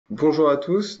Bonjour à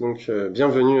tous,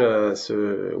 bienvenue à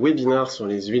ce webinaire sur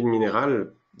les huiles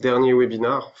minérales, dernier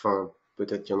webinaire, enfin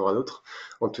peut-être qu'il y en aura d'autres.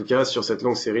 En tout cas, sur cette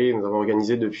longue série, nous avons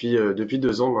organisé depuis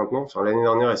 2 ans maintenant, enfin l'année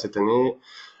dernière et cette année,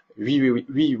 8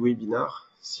 webinaires,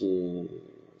 si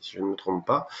je ne me trompe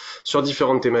pas, sur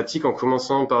différentes thématiques, en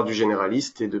commençant par du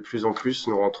généraliste et de plus en plus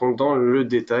nous rentrons dans le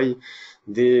détail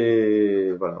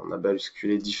voilà, on a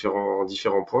basculé différents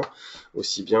points,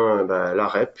 aussi bien la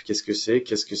REP, qu'est-ce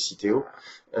que Citeo,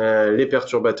 les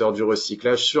perturbateurs du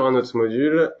recyclage sur un autre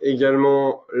module,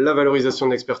 également la valorisation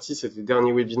d'expertise, c'était le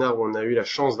dernier webinaire où on a eu la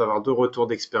chance d'avoir 2 retours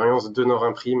d'expérience de Nord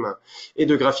Imprime et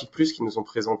de Graphic Plus qui nous ont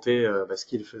présenté ce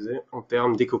qu'ils faisaient en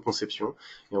termes d'éco-conception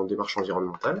et en démarche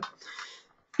environnementale.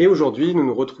 Et aujourd'hui, nous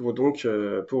nous retrouvons donc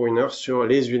pour 1 heure sur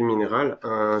les huiles minérales,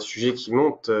 un sujet qui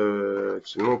monte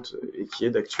et qui est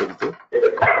d'actualité.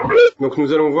 Donc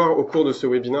nous allons voir au cours de ce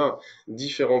webinaire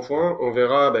différents points. On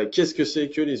verra qu'est-ce que c'est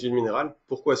que les huiles minérales,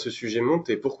 pourquoi ce sujet monte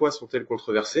et pourquoi sont-elles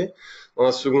controversées. Dans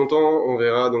un second temps, on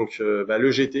verra donc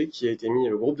le GT qui a été mis,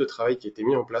 le groupe de travail qui a été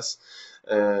mis en place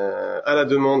à la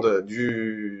demande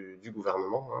du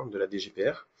gouvernement, de la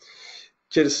DGPR.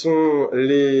 Quelles sont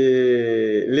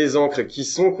les encres qui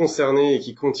sont concernées et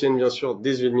qui contiennent bien sûr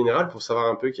des huiles minérales pour savoir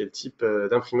un peu quel type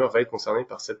d'imprimeur va être concerné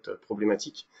par cette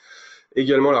problématique.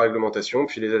 Également la réglementation,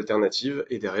 puis les alternatives,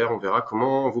 et derrière on verra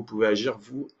comment vous pouvez agir,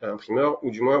 vous, imprimeur,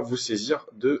 ou du moins vous saisir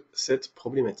de cette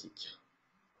problématique.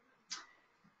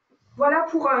 Voilà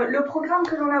pour le programme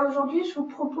que l'on a aujourd'hui. Je vous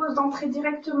propose d'entrer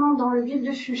directement dans le vif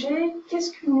du sujet.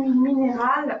 Qu'est-ce qu'une huile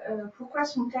minérale? Pourquoi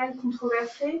sont-elles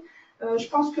controversées? Je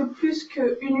pense que plus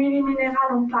qu'une huile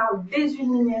minérale, on parle des huiles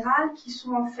minérales qui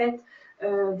sont en fait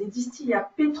des distillats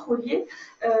pétroliers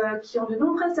qui ont de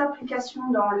nombreuses applications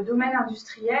dans le domaine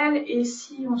industriel. Et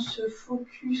si on se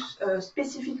focus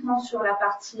spécifiquement sur la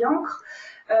partie encre,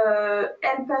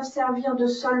 elles peuvent servir de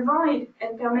solvant et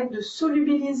elles permettent de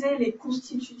solubiliser les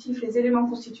éléments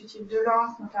constitutifs de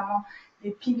l'encre, notamment les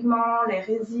pigments, les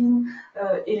résines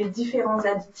et les différents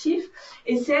additifs.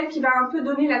 Et c'est elle qui va un peu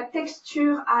donner la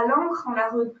texture à l'encre en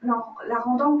la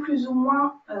rendant plus ou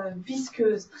moins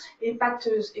visqueuse et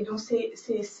pâteuse. Et donc c'est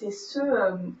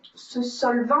ce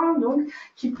solvant donc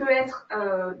qui peut être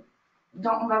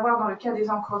on va voir dans le cas des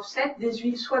encres offset, des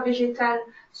huiles soit végétales,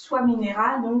 soit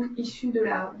minérales, donc issues de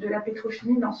la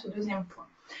pétrochimie dans ce deuxième point.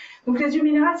 Donc les huiles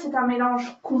minérales, c'est un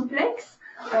mélange complexe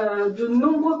de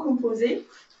nombreux composés.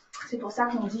 C'est pour ça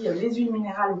qu'on dit les huiles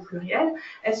minérales au pluriel.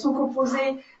 Elles sont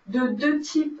composées de 2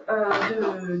 types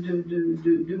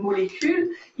de molécules.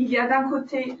 Il y a d'un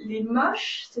côté les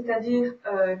MOSH, c'est-à-dire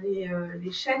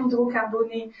les chaînes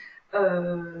hydrocarbonées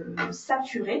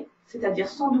saturées, c'est-à-dire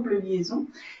sans double liaison.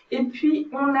 Et puis,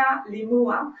 on a les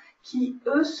MOA, qui,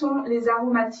 eux, sont les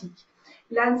aromatiques.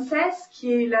 L'ANSES,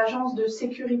 qui est l'agence de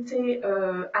sécurité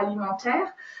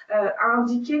alimentaire, a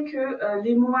indiqué que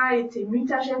les MOA étaient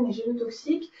mutagènes et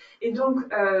génotoxiques. Et donc,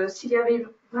 s'il y avait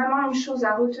vraiment une chose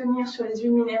à retenir sur les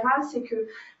huiles minérales, c'est que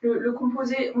le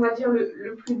composé, on va dire,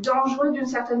 le plus dangereux d'une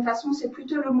certaine façon, c'est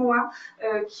plutôt le MOA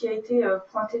qui a été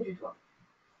pointé du doigt.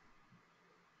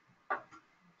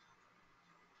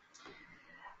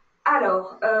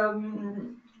 Alors,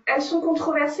 elles sont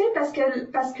controversées parce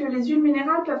que les huiles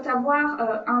minérales peuvent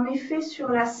avoir un effet sur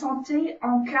la santé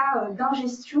en cas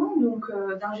d'ingestion, donc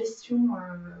d'ingestion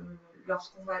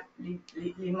lorsqu'on va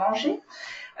les manger.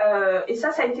 Et ça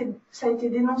a été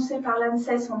dénoncé par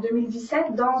l'ANSES en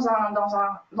 2017 dans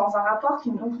un rapport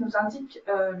qui donc nous indique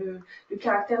le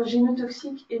caractère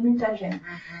génotoxique et mutagène.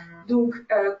 Donc,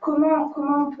 comment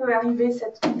on peut arriver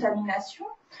cette contamination?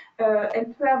 Elle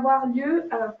peut avoir lieu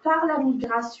par la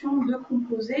migration de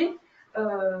composés,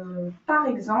 par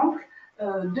exemple,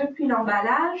 depuis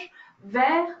l'emballage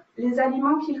vers les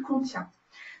aliments qu'il contient.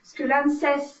 Ce que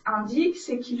l'ANSES indique,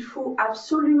 c'est qu'il faut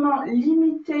absolument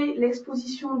limiter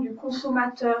l'exposition du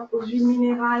consommateur aux huiles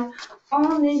minérales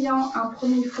en ayant un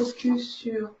premier focus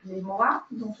sur les MOA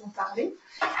dont on parlait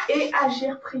et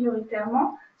agir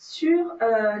prioritairement sur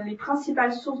les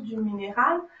principales sources d'huile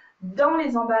minérale dans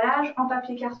les emballages en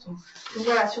papier carton. Donc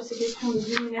voilà, sur ces questions des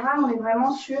huiles minérales, on est vraiment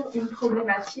sur une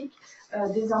problématique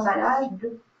des emballages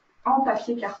en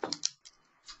papier carton.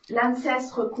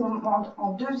 L'ANSES recommande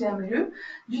en deuxième lieu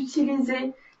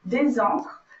d'utiliser des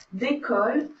encres, des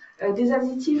colles, des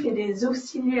additifs et des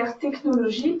auxiliaires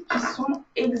technologiques qui sont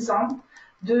exempts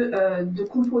de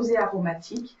composés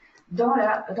aromatiques dans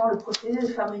le procédé de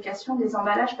fabrication des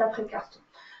emballages papier carton.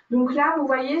 Donc là, vous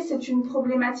voyez, c'est une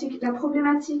problématique. La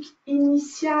problématique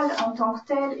initiale en tant que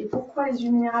telle et pourquoi les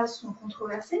huiles minérales sont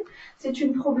controversées, c'est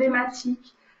une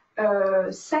problématique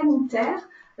sanitaire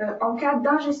en cas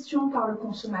d'ingestion par le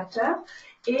consommateur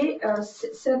Et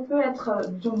ça peut être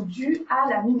donc dû à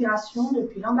la migration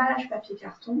depuis l'emballage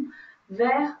papier-carton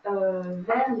vers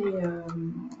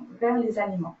les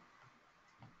aliments.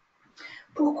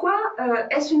 Pourquoi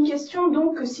est-ce une question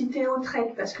donc que Citeo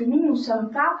traite? Parce que nous ne sommes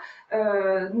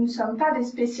pas des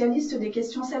spécialistes des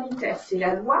questions sanitaires. C'est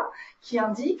la loi qui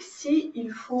indique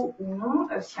s'il faut ou non,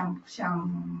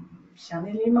 si un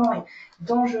élément est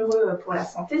dangereux pour la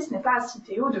santé. Ce n'est pas à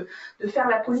Citeo de faire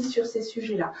la police sur ces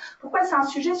sujets-là. Pourquoi c'est un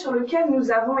sujet sur lequel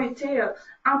nous avons été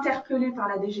interpellés par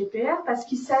la DGPR? Parce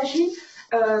qu'il s'agit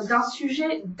d'un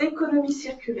sujet d'économie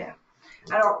circulaire.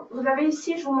 Alors, vous avez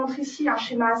ici, je vous montre ici un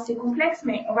schéma assez complexe,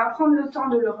 mais on va prendre le temps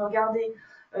de le regarder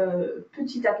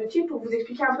petit à petit pour vous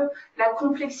expliquer un peu la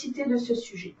complexité de ce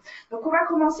sujet. Donc, on va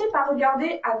commencer par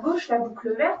regarder à gauche la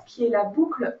boucle verte, qui est la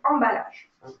boucle emballage.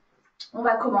 On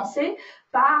va commencer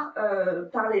par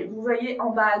vous voyez en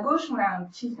bas à gauche, on a un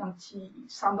petit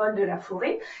symbole de la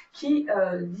forêt qui,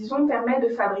 disons, permet de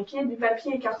fabriquer du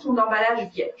papier et carton d'emballage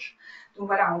vierge. Donc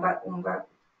voilà, on va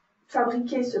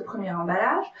fabriquer ce premier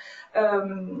emballage.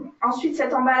 Ensuite,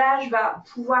 cet emballage va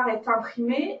pouvoir être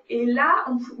imprimé et là,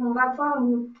 on va avoir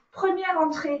une première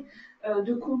entrée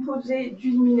de composés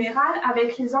d'huile minérale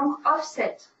avec les encres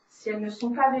offset, si elles ne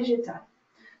sont pas végétales.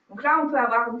 Donc là, on peut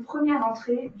avoir une première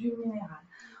entrée d'huile minérale.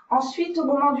 Ensuite, au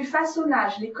moment du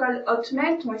façonnage, les cols hot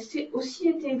melt ont aussi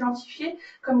été identifiés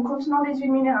comme contenant des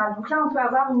huiles minérales. Donc là, on peut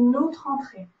avoir une autre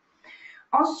entrée.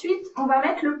 Ensuite, on va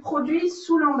mettre le produit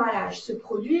sous l'emballage. Ce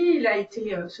produit,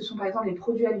 ce sont par exemple les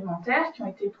produits alimentaires qui ont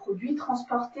été produits,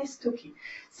 transportés, stockés.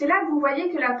 C'est là que vous voyez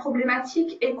que la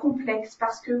problématique est complexe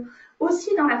parce que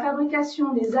aussi dans la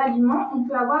fabrication des aliments, on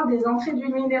peut avoir des entrées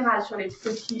d'huile minérale sur les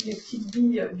petites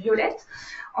billes violettes.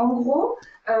 En gros,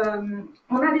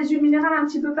 on a des huiles minérales un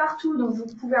petit peu partout, donc vous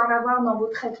pouvez en avoir dans vos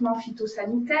traitements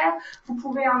phytosanitaires, vous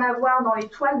pouvez en avoir dans les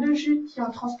toiles de jute qui ont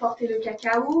transporté le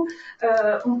cacao,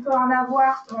 on peut en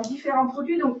avoir dans différents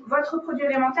produits, donc votre produit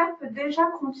alimentaire peut déjà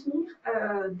contenir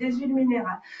des huiles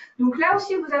minérales. Donc là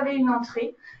aussi, vous avez une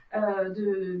entrée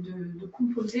de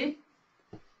composés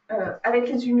avec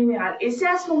les huiles minérales. Et c'est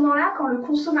à ce moment-là, quand le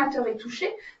consommateur est touché,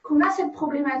 qu'on a cette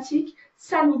problématique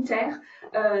sanitaire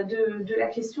de la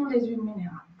question des huiles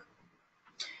minérales.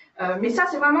 Mais ça,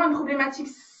 c'est vraiment une problématique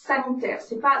sanitaire.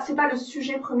 C'est pas le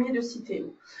sujet premier de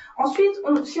Citeo. Ensuite,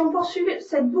 si on poursuit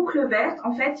cette boucle verte,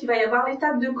 en fait, il va y avoir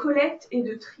l'étape de collecte et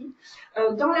de tri.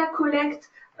 Dans la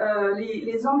collecte,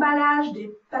 les emballages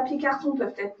des papiers cartons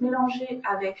peuvent être mélangés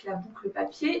avec la boucle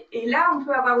papier. Et là, on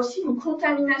peut avoir aussi une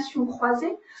contamination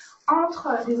croisée entre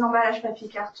les emballages papier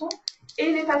carton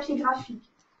et les papiers graphiques.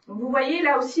 Donc, vous voyez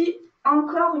là aussi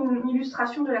encore une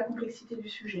illustration de la complexité du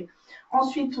sujet.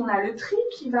 Ensuite, on a le tri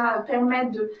qui va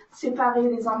permettre de séparer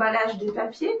les emballages des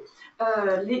papiers.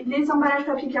 Les emballages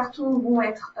papier-carton vont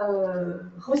être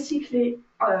recyclés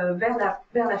vers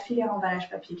la filière emballage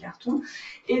papier-carton.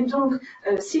 Et donc,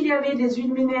 s'il y avait des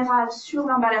huiles minérales sur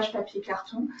l'emballage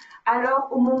papier-carton, alors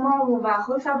au moment où on va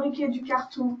refabriquer du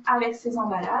carton avec ces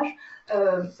emballages,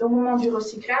 au moment du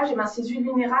recyclage, eh bien, ces huiles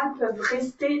minérales peuvent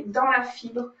rester dans la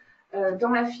fibre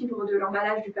de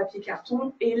l'emballage du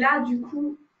papier-carton. Et là, du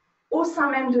coup, au sein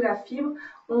même de la fibre,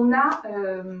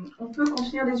 on peut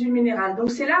contenir des huiles minérales.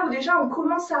 Donc c'est là où déjà on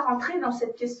commence à rentrer dans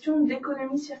cette question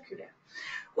d'économie circulaire.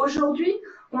 Aujourd'hui,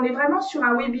 on est vraiment sur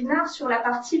un webinaire sur la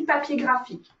partie papier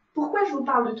graphique. Pourquoi je vous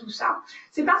parle de tout ça?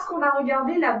 C'est parce qu'on va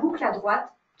regarder la boucle à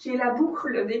droite, qui est la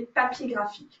boucle des papiers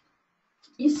graphiques.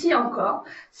 Ici encore,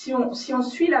 si on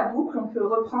suit la boucle, on peut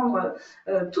reprendre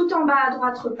tout en bas à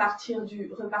droite, repartir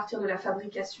de la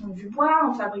fabrication du bois.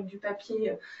 On fabrique du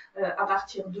papier à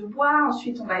partir de bois.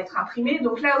 Ensuite, on va être imprimé.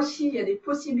 Donc là aussi, il y a des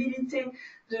possibilités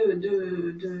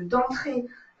d'entrée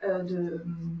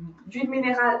d'huile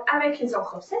minérale avec les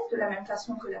encres offset, de la même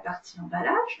façon que la partie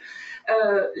emballage.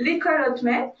 L'école hot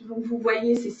melt, donc vous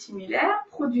voyez, c'est similaire,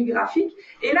 produits graphiques.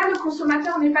 Et là, le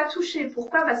consommateur n'est pas touché.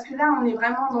 Pourquoi? Parce que là, on est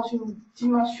vraiment dans une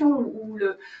dimension où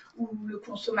le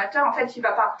consommateur, en fait, il ne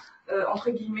va pas, entre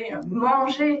guillemets,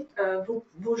 manger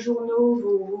vos journaux,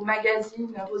 vos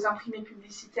magazines, vos imprimés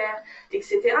publicitaires,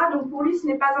 etc. Donc pour lui, ce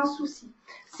n'est pas un souci.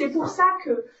 C'est pour ça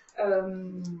que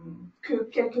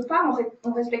quelque part,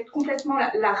 on respecte complètement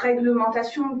la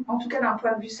réglementation, en tout cas d'un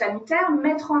point de vue sanitaire.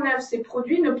 Mettre en œuvre ces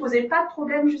produits ne posait pas de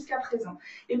problème jusqu'à présent.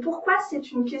 Et pourquoi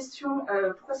c'est une question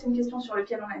sur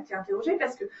laquelle on a été interrogé?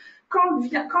 Parce que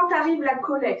quand arrive la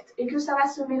collecte et que ça va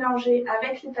se mélanger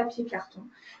avec les papiers carton,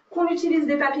 qu'on utilise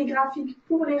des papiers graphiques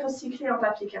pour les recycler en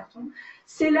papier carton,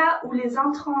 c'est là où les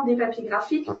intrants des papiers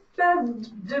graphiques peuvent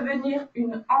devenir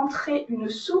une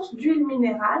source d'huile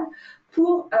minérale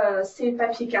pour ces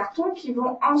papiers cartons qui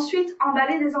vont ensuite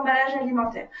emballer des emballages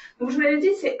alimentaires. Donc je vous l'ai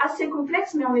dit, c'est assez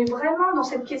complexe, mais on est vraiment dans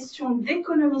cette question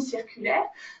d'économie circulaire,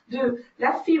 de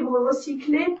la fibre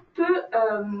recyclée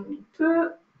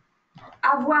peut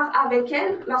avoir avec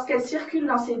elle, lorsqu'elle circule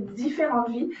dans ses différentes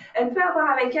vies, elle peut avoir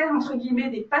avec elle, entre guillemets,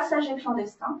 des passagers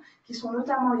clandestins, qui sont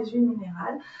notamment les huiles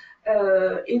minérales.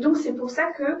 Et donc c'est pour ça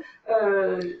que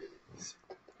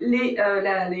les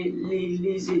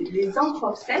encres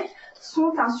offset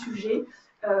sont un sujet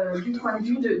du point de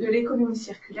vue de l'économie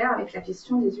circulaire avec la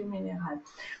question des huiles minérales.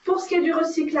 Pour ce qui est du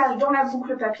recyclage dans la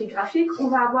boucle papier graphique, on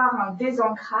va avoir un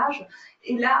désancrage.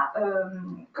 Et là,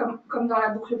 comme dans la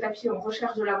boucle papier, on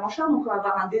recherche de la blancheur, donc on va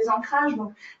avoir un désancrage.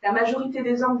 Donc la majorité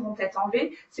des encres vont être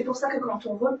enlevées. C'est pour ça que quand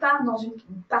on repart dans une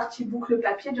partie boucle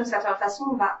papier, d'une certaine façon,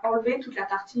 on va enlever toute la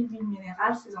partie huile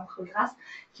minérale, ces encres grasses,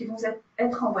 qui vont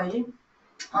être enlevées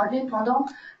pendant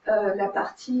la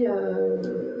partie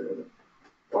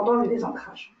pendant le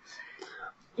désancrage.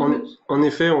 En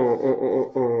effet,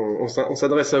 on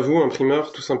s'adresse à vous,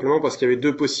 imprimeurs, tout simplement parce qu'il y avait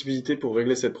deux possibilités pour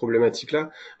régler cette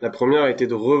problématique-là. La première a été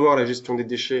de revoir la gestion des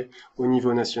déchets au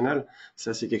niveau national.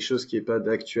 Ça, c'est quelque chose qui n'est pas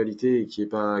d'actualité et qui est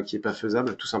pas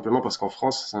faisable, tout simplement parce qu'en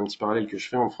France, c'est un petit parallèle que je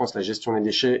fais, en France, la gestion des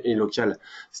déchets est locale.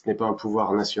 Ce n'est pas un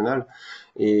pouvoir national.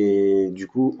 Et du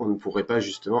coup, on ne pourrait pas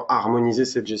justement harmoniser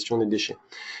cette gestion des déchets.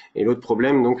 Et l'autre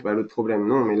problème, donc, l'autre problème,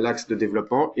 non, mais l'axe de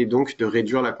développement est donc de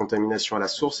réduire la contamination à la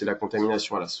source, et la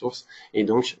contamination à la source est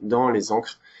donc dans les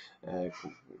encres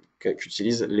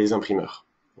qu'utilisent les imprimeurs.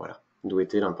 Voilà, d'où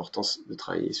était l'importance de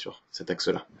travailler sur cet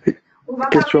axe-là. On va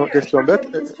question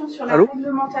bête. Question sur la Allô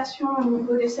réglementation au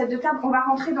niveau des sets de table. On va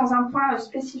rentrer dans un point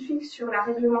spécifique sur la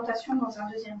réglementation dans un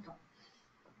deuxième temps.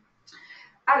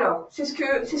 Alors, c'est ce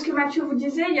que Mathieu vous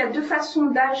disait, il y a deux façons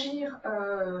d'agir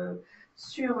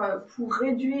pour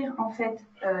réduire en fait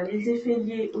les effets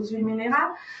liés aux huiles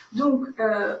minérales. Donc,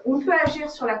 on peut agir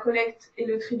sur la collecte et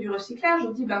le tri du recyclage.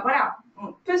 On dit, ben voilà,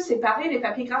 on peut séparer les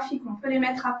papiers graphiques, on peut les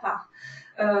mettre à part.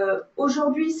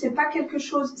 Aujourd'hui, c'est pas quelque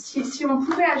chose. Si on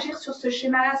pouvait agir sur ce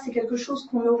schéma-là, c'est quelque chose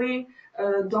qu'on aurait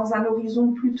dans un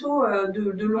horizon plutôt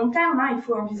de long terme. Hein. Il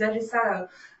faut envisager ça,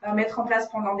 mettre en place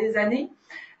pendant des années.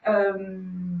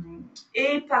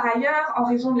 Et par ailleurs, en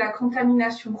raison de la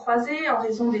contamination croisée, en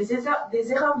raison des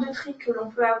erreurs de tri que l'on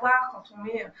peut avoir quand on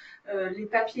met les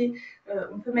papiers,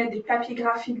 on peut mettre des papiers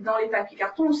graphiques dans les papiers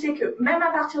cartons. On sait que même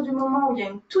à partir du moment où il y a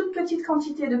une toute petite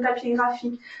quantité de papier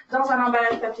graphique dans un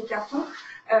emballage papier carton,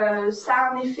 ça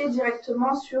a un effet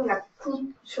directement sur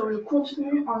le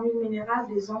contenu en huile minérale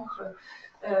des encres,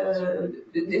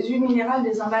 des huiles minérales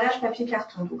des emballages papier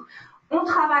carton. Donc, on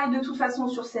travaille de toute façon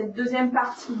sur cette deuxième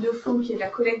partie de fond qui est la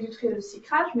collecte du tri et le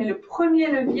recyclage, mais le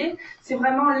premier levier, c'est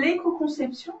vraiment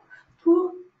l'éco-conception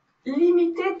pour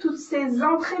limiter toutes ces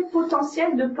entrées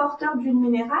potentielles de porteurs d'huile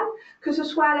minérale, que ce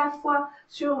soit à la fois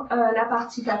sur la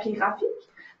partie papier graphique,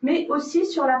 mais aussi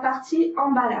sur la partie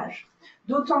emballage.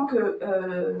 D'autant que,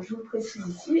 je vous précise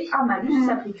ici, un malus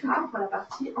s'appliquera pour la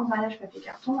partie emballage papier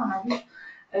carton, un malus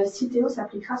Citeo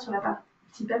s'appliquera sur la partie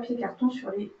papier carton sur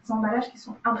les emballages qui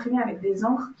sont imprimés avec des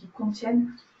encres qui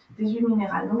contiennent des huiles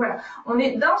minérales. Donc voilà, on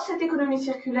est dans cette économie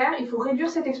circulaire, il faut réduire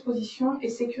cette exposition et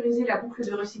sécuriser la boucle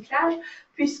de recyclage,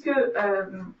 puisque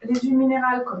les huiles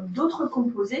minérales, comme d'autres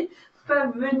composés,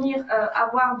 peuvent venir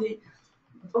avoir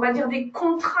on va dire des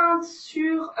contraintes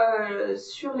sur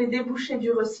les débouchés du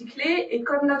recyclé, et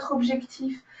comme notre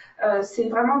objectif c'est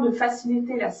vraiment de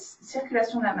faciliter la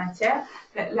circulation de la matière,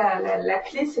 la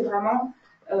clé c'est vraiment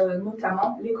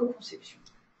notamment l'éco-conception.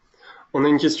 On a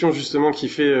une question justement qui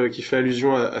fait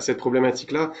allusion à cette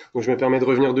problématique-là, donc je me permets de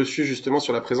revenir dessus justement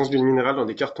sur la présence d'huile minérale dans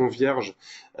des cartons vierges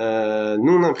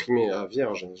non imprimés.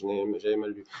 Vierges, j'avais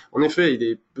mal lu. En effet,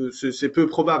 c'est peu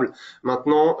probable.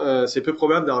 Maintenant, c'est peu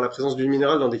probable d'avoir la présence d'huile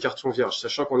minérale dans des cartons vierges,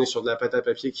 sachant qu'on est sur de la pâte à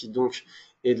papier qui donc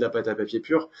est de la pâte à papier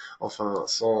pure, enfin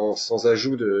sans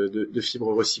ajout de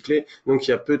fibres recyclées, donc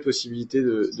il y a peu de possibilités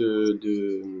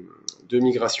de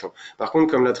migration. Par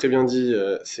contre, comme l'a très bien dit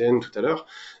CN tout à l'heure,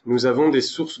 nous avons des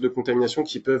sources de contamination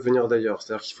qui peuvent venir d'ailleurs.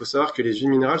 C'est-à-dire qu'il faut savoir que les huiles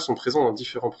minérales sont présentes dans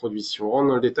différents produits. Si on rentre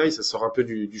dans le détail, ça sort un peu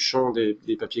du champ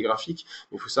des papiers graphiques,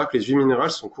 mais il faut savoir que les huiles minérales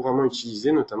sont couramment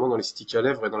utilisées, notamment dans les sticks à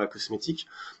lèvres et dans la cosmétique.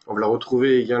 On va la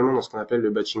retrouver également dans ce qu'on appelle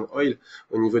le batching oil,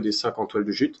 au niveau des sacs en toile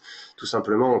de jute. Tout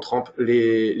simplement, on trempe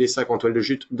les sacs en toile de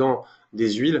jute dans des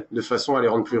huiles de façon à les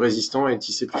rendre plus résistants et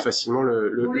tisser plus facilement le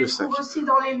sac. On les trouve aussi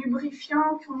dans les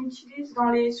lubrifiants qu'on utilise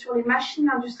sur les machines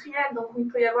industrielles, donc il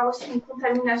peut y avoir aussi une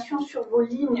contamination sur vos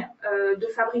lignes de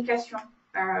fabrication.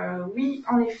 Oui,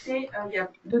 en effet, il y a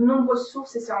de nombreuses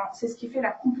sources et c'est ce qui fait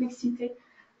la complexité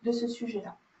de ce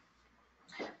sujet-là.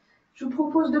 Je vous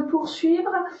propose de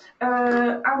poursuivre.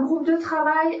 Un groupe de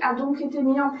travail a donc été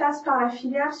mis en place par la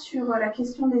filière sur la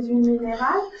question des huiles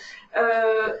minérales.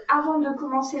 Avant de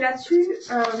commencer là-dessus,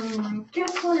 quelles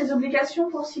sont les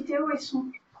obligations pour Citeo et son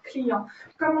client?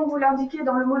 Comme on vous l'indiquait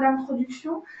dans le mot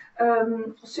d'introduction,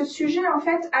 ce sujet en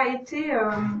fait a été,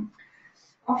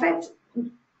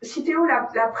 Citeo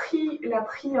a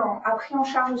pris en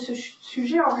charge ce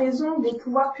sujet en raison des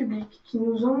pouvoirs publics qui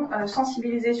nous ont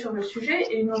sensibilisés sur le sujet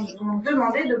et nous ont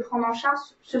demandé de prendre en charge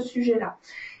ce sujet-là.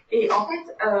 Et en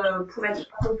fait, pour être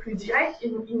un peu plus direct,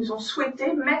 ils nous ont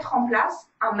souhaité mettre en place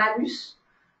un malus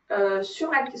sur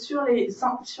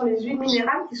les huiles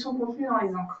minérales qui sont contenues dans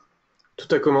les encres.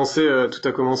 Tout a commencé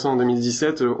en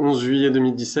 2017, le 11 juillet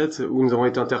 2017, où nous avons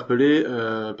été interpellés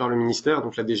par le ministère,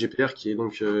 donc la DGPR, qui est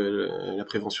donc la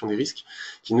prévention des risques,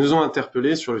 qui nous ont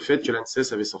interpellés sur le fait que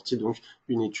l'ANSES avait sorti donc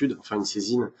une étude, enfin une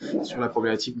saisine, sur la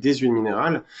problématique des huiles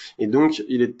minérales. Et donc,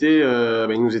 il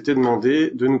nous était demandé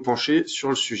de nous pencher sur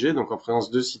le sujet, donc en présence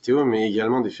de Citeo, mais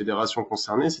également des fédérations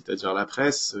concernées, c'est-à-dire la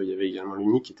presse, il y avait également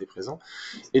l'UNIC qui était présent,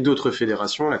 et d'autres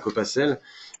fédérations, la Copacel,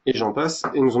 et j'en passe,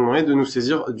 et nous ont demandé de nous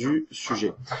saisir du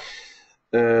sujet.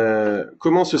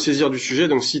 Comment se saisir du sujet?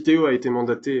 Donc Citeo a été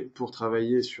mandaté pour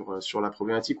travailler sur la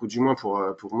problématique, ou du moins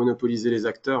pour monopoliser les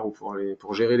acteurs, ou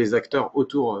pour gérer les acteurs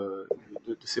autour de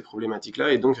ces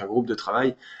problématiques-là, et donc un groupe de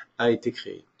travail a été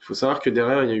créé. Il faut savoir que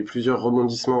derrière, il y a eu plusieurs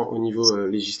rebondissements au niveau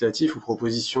législatif ou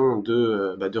propositions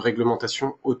de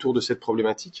réglementation autour de cette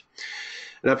problématique.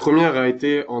 La première a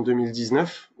été en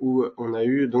 2019, où on a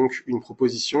eu donc une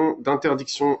proposition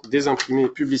d'interdiction des imprimés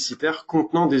publicitaires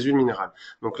contenant des huiles minérales.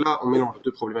 Donc là, on mélange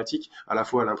deux problématiques, à la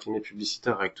fois l'imprimé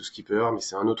publicitaire avec tout ce qui peut y avoir, mais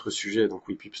c'est un autre sujet, donc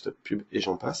oui, pub, stop pub, et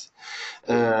j'en passe,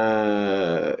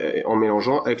 en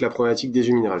mélangeant avec la problématique des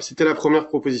huiles minérales. C'était la première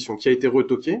proposition qui a été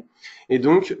retoquée, et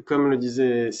donc, comme le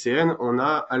disait CN, on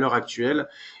a à l'heure actuelle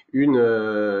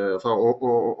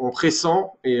on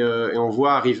pressent et on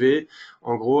voit arriver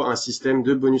en gros un système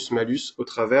de bonus-malus au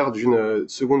travers d'une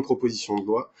seconde proposition de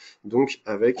loi, donc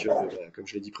avec, comme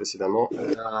je l'ai dit précédemment,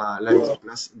 la mise en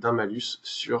place d'un malus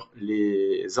sur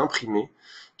les imprimés,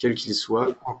 quels qu'ils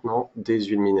soient, contenant des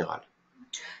huiles minérales.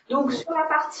 Donc sur la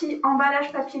partie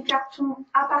emballage papier carton,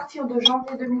 à partir de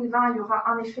janvier 2020, il y aura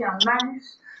en effet un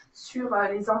malus sur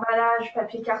les emballages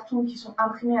papier carton qui sont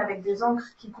imprimés avec des encres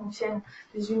qui contiennent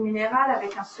des huiles minérales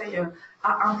avec un seuil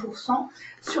à 1%.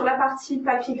 Sur la partie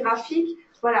papier graphique,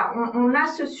 voilà, on a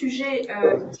ce sujet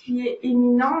qui est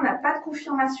imminent, on n'a pas de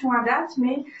confirmation à date,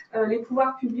 mais les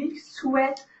pouvoirs publics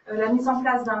souhaitent la mise en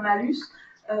place d'un malus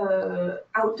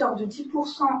à hauteur de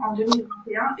 10% en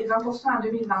 2021 et 20% en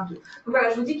 2022. Donc voilà,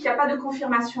 je vous dis qu'il n'y a pas de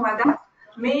confirmation à date,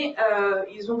 mais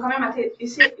ils ont quand même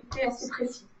été assez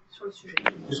précis sur le sujet.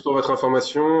 Juste pour votre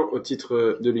information, au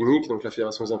titre de l'UNIC, donc la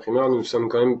Fédération des imprimeurs, nous sommes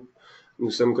quand même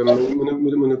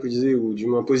monopolisés ou du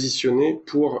moins positionnés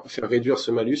pour faire réduire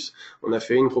ce malus. On a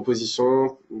fait une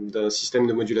proposition d'un système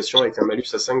de modulation avec un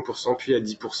malus à 5% puis à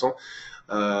 10%.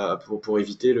 Pour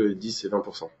éviter le 10 et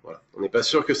 20%. Voilà. On n'est pas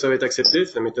sûr que ça va être accepté,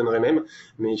 ça m'étonnerait même,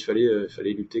 mais il fallait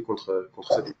lutter contre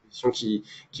cette position qui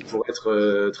pourrait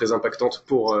être très impactante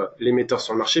pour les metteurs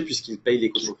sur le marché puisqu'ils payent les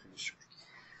contributions.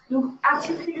 Donc, à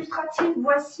titre illustratif,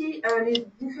 voici les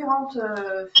différentes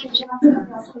fédérations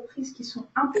d'entreprises qui sont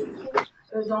impliquées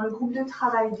dans le groupe de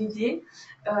travail dédié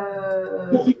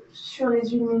sur les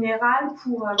huiles minérales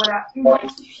pour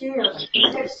identifier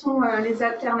quelles sont les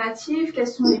alternatives, quelles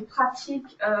sont les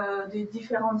pratiques des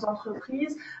différentes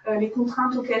entreprises, les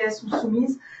contraintes auxquelles elles sont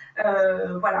soumises.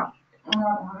 Voilà,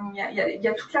 il y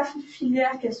a toute la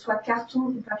filière, qu'elle soit carton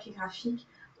ou papier graphique,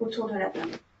 autour de la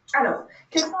table. Alors,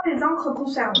 quelles sont les encres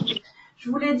concernées? Je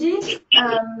vous l'ai dit,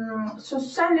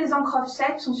 seules les encres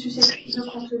offset sont susceptibles de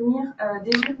contenir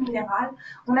des huiles minérales.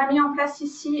 On a mis en place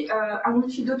ici un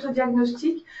outil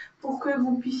d'autodiagnostic pour que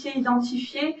vous puissiez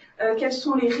identifier quels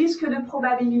sont les risques de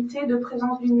probabilité de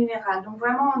présence d'huile minérale. Donc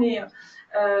vraiment, on est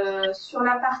sur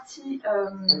la partie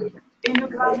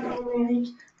hémographie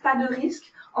numérique, pas de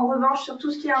risque. En revanche, sur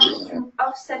tout ce qui est impression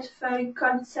offset feuille,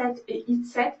 cold set et heat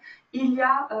set, il y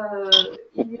a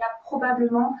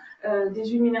probablement des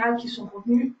huiles minérales qui sont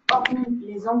contenues, hormis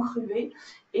les encres UV.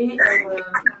 Et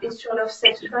sur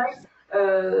l'offset feuille,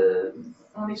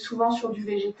 on est souvent sur du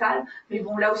végétal, mais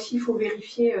bon, là aussi, il faut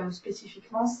vérifier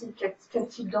spécifiquement quel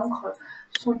type d'encre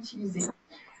sont utilisées.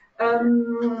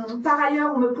 Par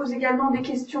ailleurs, on me pose également des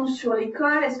questions sur les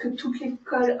colles. Est-ce que toutes les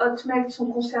colles hot melt sont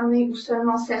concernées ou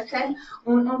seulement certaines?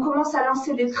 On commence à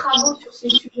lancer des travaux sur ces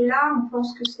sujets-là. On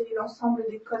pense que c'est l'ensemble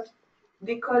des colles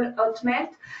d'école hot melt.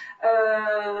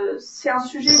 C'est un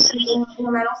sujet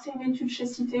on a lancé une étude chez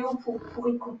Citeo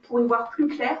pour y voir plus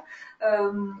clair.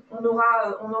 On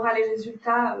aura les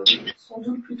résultats sans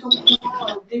doute plutôt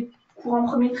courant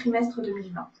premier trimestre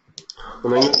 2020.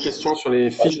 On a une autre question sur les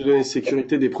fiches de données de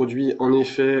sécurité des produits. En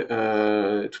effet,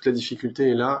 toute la difficulté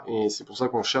est là et c'est pour ça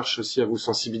qu'on cherche aussi à vous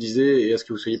sensibiliser et à ce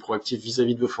que vous soyez proactif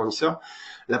vis-à-vis de vos fournisseurs.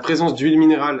 La présence d'huile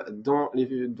minérale dans les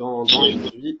produits n'est pas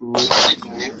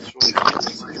mentionnée sur les fiches de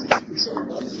sécurité.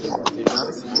 Et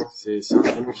là,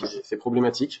 c'est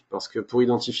problématique parce que pour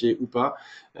identifier ou pas,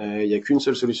 il n'y a qu'une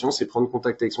seule solution, c'est prendre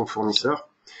contact avec son fournisseur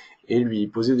et lui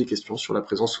poser des questions sur la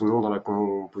présence ou non dans la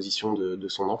composition de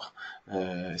son encre.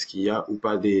 Est-ce qu'il y a ou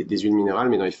pas des huiles minérales,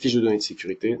 mais dans les fiches de données de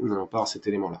sécurité, on n'a pas cet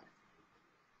élément-là.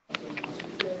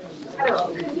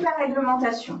 Alors, que dit la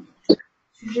réglementation?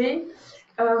 Sujet.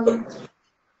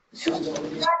 Sur ce sujet-là,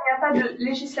 il n'y a pas de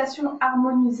législation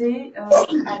harmonisée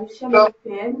à l'échelle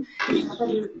européenne. Il n'y a pas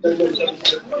de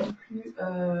législation plus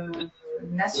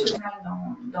nationale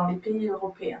dans les pays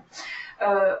européens.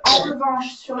 En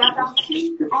revanche, sur la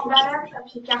partie emballage,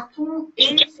 papier, carton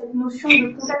et cette notion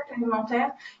de contact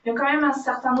alimentaire, il y a quand même un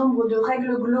certain nombre de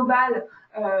règles globales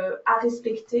à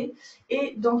respecter.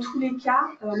 Et dans tous les cas,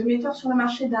 le metteur sur le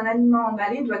marché d'un aliment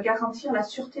emballé doit garantir la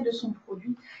sûreté de son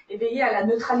produit et veiller à la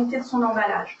neutralité de son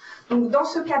emballage. Donc, dans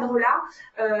ce cadre-là,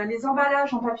 les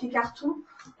emballages en papier carton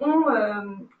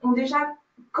ont déjà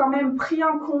quand même pris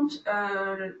en compte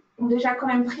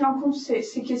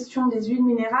ces questions des huiles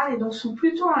minérales et donc sont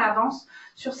plutôt en avance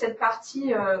sur cette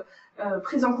partie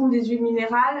prise en compte des huiles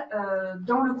minérales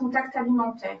dans le contact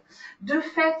alimentaire. De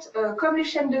fait, comme les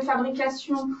chaînes de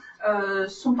fabrication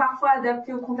sont parfois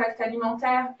adaptées au contact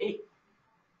alimentaire et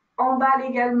emballent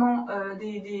également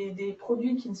des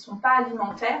produits qui ne sont pas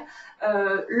alimentaires,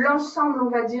 l'ensemble, on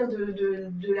va dire,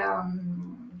 de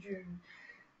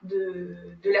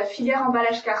la filière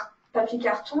emballage papier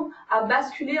carton a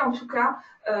basculé en tout cas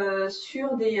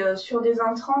sur des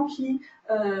intrants qui,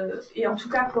 et en tout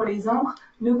cas pour les encres,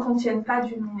 ne contiennent pas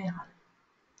d'huile minérale.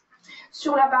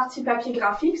 Sur la partie papier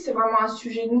graphique, c'est vraiment un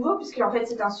sujet nouveau puisqu'en fait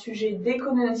c'est un sujet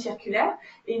d'économie circulaire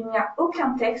et il n'y a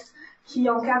aucun texte qui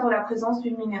encadre la présence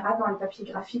d'huile minérale dans les papiers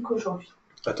graphiques aujourd'hui.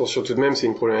 Attention tout de même, c'est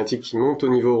une problématique qui monte au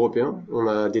niveau européen. On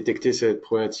a détecté cette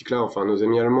problématique-là, enfin nos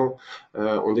amis allemands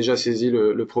ont déjà saisi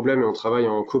le problème et on travaille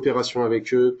en coopération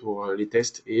avec eux pour les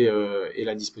tests et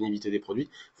la disponibilité des produits.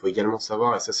 Il faut également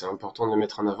savoir, et ça c'est important de le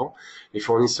mettre en avant, les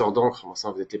fournisseurs d'encre, bon,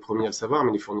 ça vous êtes les premiers à le savoir,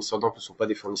 mais les fournisseurs d'encre ne sont pas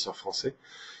des fournisseurs français.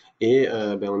 Et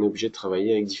on est obligé de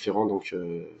travailler avec différents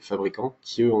fabricants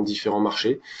qui eux ont différents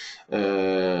marchés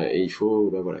et il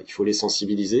faut les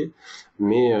sensibiliser,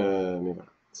 mais voilà.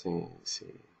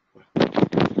 Voilà.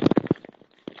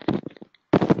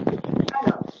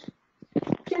 Alors,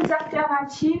 quelles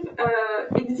alternatives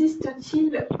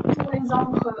existent-t-il pour les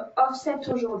encres offset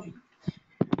aujourd'hui?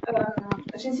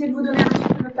 J'ai essayé de vous donner un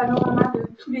petit peu le panorama de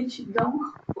tous les types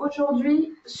d'encre.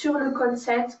 Aujourd'hui, sur le code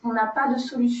 7, on n'a pas de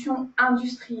solution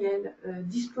industrielle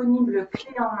disponible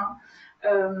clé en main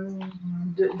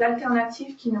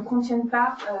d'alternatives qui ne contiennent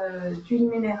pas d'huile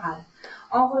minérale.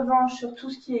 En revanche, sur tout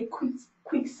ce qui est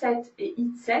Quickset et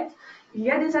Heatset, il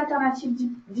y a des alternatives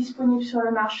disponibles sur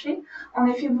le marché. En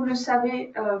effet, vous le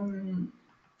savez,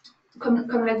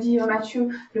 comme l'a dit Mathieu,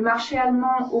 le marché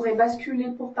allemand aurait basculé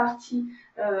pour partie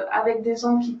avec des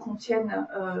encres qui contiennent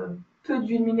peu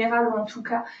d'huile minérale ou en tout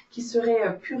cas qui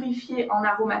seraient purifiées en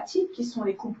aromatiques, qui sont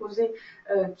les composés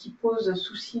qui posent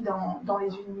souci dans les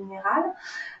huiles minérales.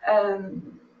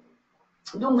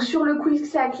 Donc sur le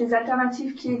Quickset, les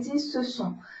alternatives qui existent, ce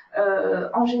sont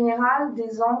en général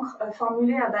des encres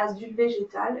formulées à base d'huile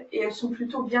végétale et elles sont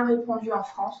plutôt bien répandues en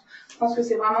France. Je pense que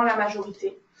c'est vraiment la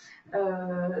majorité.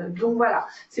 Donc voilà,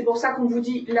 c'est pour ça qu'on vous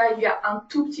dit, là il y a un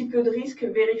tout petit peu de risque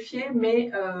vérifié,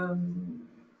 mais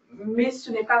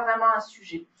ce n'est pas vraiment un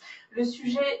sujet. Le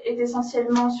sujet est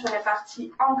essentiellement sur la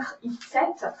partie encre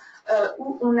Heatset,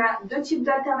 où on a deux types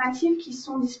d'alternatives qui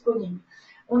sont disponibles.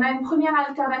 On a une première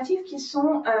alternative qui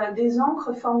sont des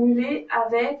encres formulées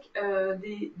avec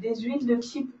des huiles de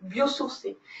type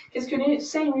biosourcé. Qu'est-ce que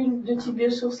c'est une huile de type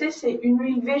biosourcé? C'est une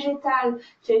huile végétale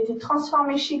qui a été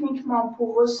transformée chimiquement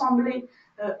pour ressembler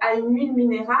à une huile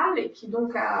minérale et qui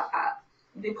donc a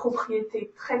des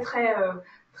propriétés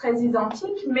très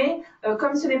identiques, mais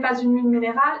comme ce n'est pas une huile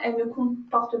minérale, elle ne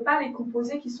comporte pas les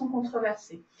composés qui sont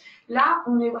controversés. Là,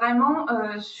 on est vraiment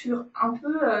sur un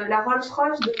peu la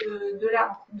Rolls-Royce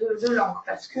de l'encre,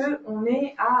 parce qu'on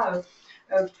est à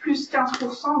plus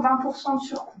 15%, 20% de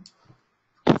surcoût.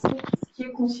 C'est ce qui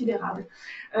est considérable.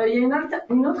 Il y a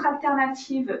une autre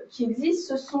alternative qui existe,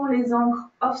 ce sont les encres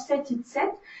offset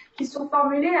heat-set qui sont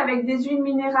formulées avec des huiles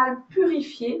minérales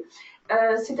purifiées,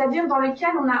 c'est-à-dire dans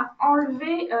lesquelles on a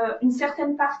enlevé une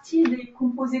certaine partie des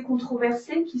composés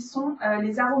controversés qui sont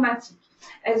les aromatiques.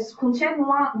 Elles contiennent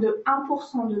moins de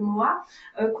 1% de MOA,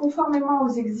 conformément aux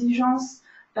exigences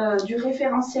du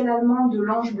référentiel allemand de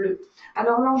l'ange bleu.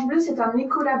 Alors l'ange bleu, c'est un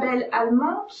écolabel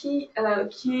allemand qui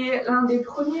est l'un des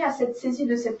premiers à s'être saisi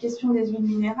de cette question des huiles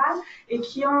minérales et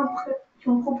qui ont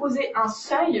proposé un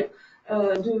seuil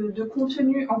de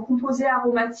contenu en composés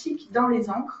aromatiques dans les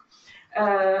encres.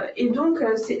 Et donc,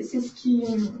 c'est ce qui...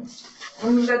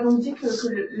 On nous a donc dit que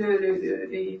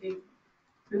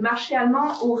le marché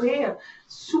allemand aurait,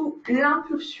 sous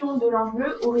l'impulsion de l'ange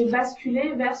bleu, aurait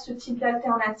basculé vers ce type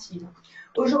d'alternative.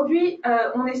 Aujourd'hui,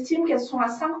 on estime qu'elles sont à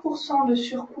 5% de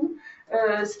surcoût,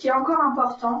 ce qui est encore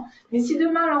important. Mais si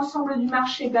demain l'ensemble du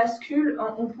marché bascule,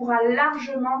 on pourra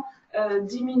largement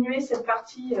diminuer cette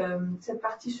partie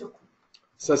surcoût.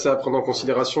 Ça, c'est à prendre en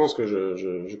considération, parce que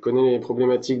je connais les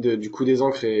problématiques du coût des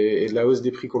encres et de la hausse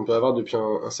des prix qu'on peut avoir depuis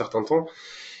un certain temps.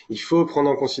 Il faut prendre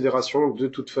en considération de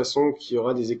toute façon qu'il y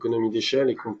aura des économies d'échelle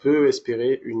et qu'on peut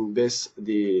espérer une baisse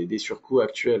des surcoûts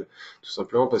actuels. Tout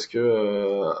simplement parce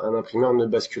que un imprimeur ne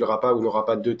basculera pas ou n'aura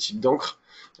pas deux types d'encre.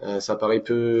 Ça paraît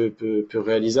peu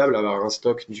réalisable, avoir un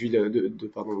stock d'huile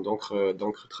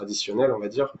d'encre traditionnelle, on va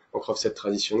dire, encre offset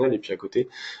traditionnelle, et puis à côté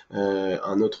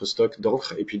un autre stock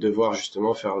d'encre, et puis devoir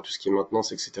justement faire tout ce qui est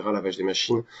maintenance, etc., lavage des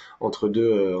machines entre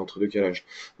deux calages.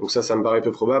 Donc ça me paraît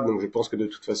peu probable. Donc je pense que de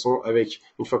toute façon,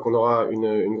 une fois qu'on aura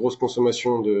une grosse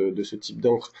consommation de ce type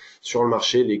d'encre sur le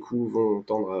marché, les coûts vont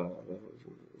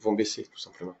baisser tout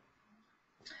simplement.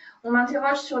 On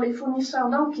m'interroge sur les fournisseurs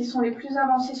d'encre qui sont les plus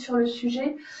avancés sur le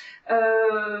sujet.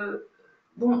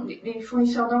 Les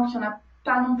fournisseurs d'encre, il n'y en a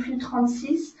pas non plus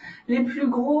 36. Les plus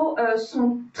gros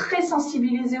sont très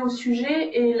sensibilisés au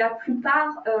sujet et la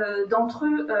plupart d'entre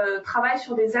eux travaillent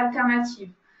sur des alternatives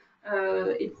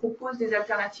et proposent des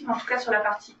alternatives. En tout cas, sur la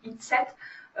partie heat-set,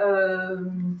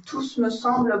 tous, me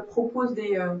semble, proposent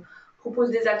des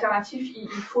alternatives. Il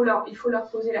faut leur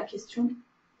poser la question.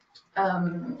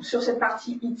 Sur cette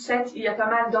partie heat-set, il y a pas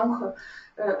mal d'encre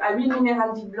à huile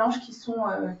minérale dite blanche qui sont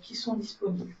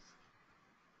disponibles.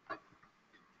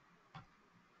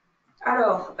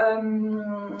 Alors,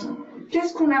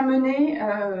 qu'est-ce qu'on a mené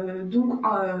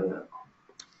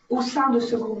au sein de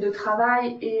ce groupe de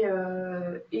travail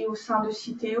et au sein de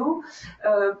Citeo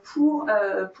pour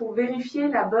vérifier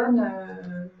la bonne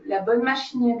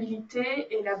machinabilité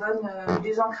et la bonne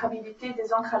désancrabilité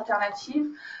des encres alternatives.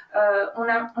 On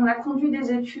a conduit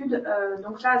des études,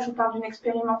 donc là je vous parle d'une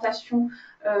expérimentation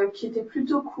qui était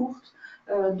plutôt courte,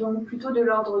 donc plutôt de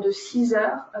l'ordre de 6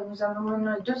 heures. Nous avons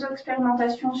mené 2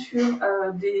 expérimentations sur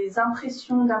des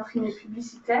impressions d'imprimés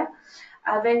publicitaires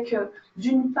avec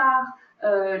d'une part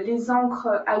les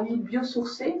encres à huile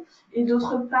biosourcée et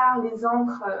d'autre part les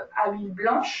encres à huile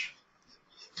blanche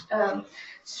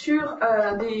sur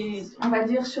des runs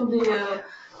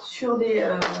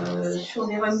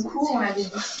courts. On avait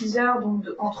dit 6 heures, donc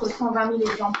entre 120 000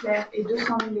 exemplaires et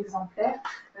 200 000 exemplaires,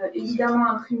 évidemment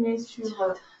imprimés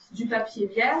sur du papier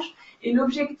vierge. Et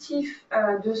l'objectif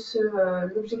de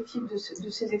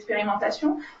ces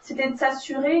expérimentations, c'était de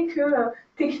s'assurer que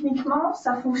techniquement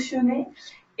ça fonctionnait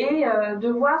et de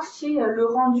voir si le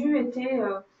rendu était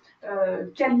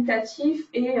qualitatif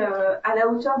et à la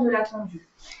hauteur de l'attendu.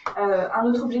 Un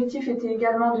autre objectif était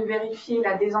également de vérifier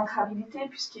la désancrabilité,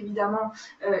 puisqu'évidemment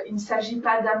il ne s'agit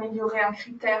pas d'améliorer un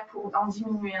critère pour en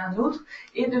diminuer un autre,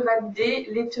 et de valider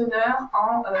les teneurs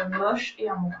en moche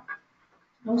et en noir.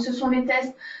 Donc ce sont les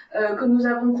tests que nous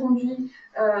avons conduits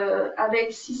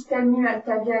avec Système U,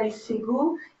 Altavia et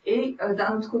Sego, et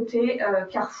d'un autre côté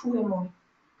Carrefour et Mori.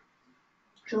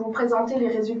 Je vais vous présenter les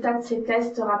résultats de ces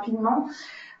tests rapidement.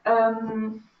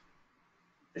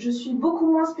 Je suis beaucoup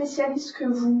moins spécialiste que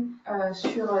vous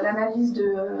sur l'analyse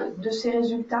de ces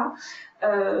résultats,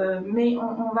 mais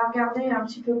on va regarder un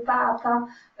petit peu pas à pas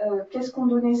qu'est-ce qu'ont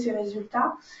donné ces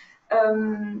résultats.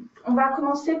 On va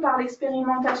commencer par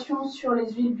l'expérimentation sur les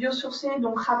huiles biosourcées.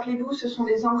 Donc rappelez-vous, ce sont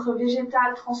des encres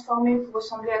végétales transformées pour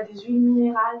ressembler à des huiles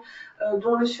minérales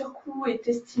dont le surcoût est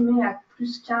estimé à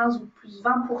plus 15 ou plus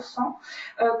 20%.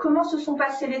 Comment se sont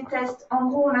passés les tests? En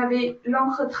gros, on avait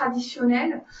l'encre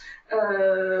traditionnelle.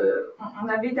 On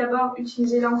avait d'abord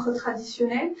utilisé l'encre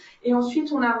traditionnelle et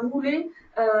ensuite on a roulé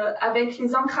avec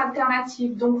les encres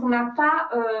alternatives. Donc on n'a pas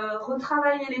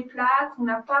retravaillé les plaques, on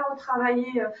n'a pas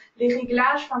retravaillé les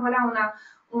réglages. Enfin voilà,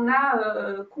 on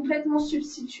a complètement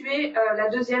substitué la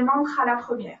deuxième encre à la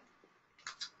première.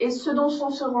 Et ce dont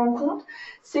on se rend compte,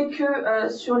 c'est que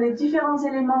sur les différents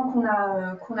éléments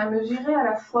qu'on a mesurés, à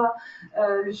la fois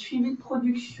le suivi de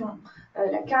production,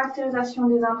 la caractérisation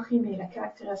des imprimés, la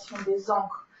caractérisation des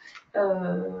encres,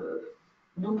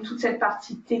 donc toute cette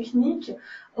partie technique,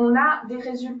 on a des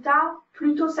résultats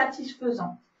plutôt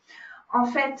satisfaisants. En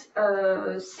fait,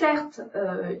 certes,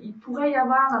 il pourrait y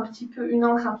avoir un petit peu une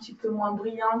encre un petit peu moins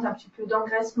brillante, un petit peu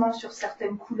d'engraissement sur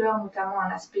certaines couleurs, notamment un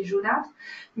aspect jaunâtre,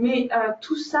 mais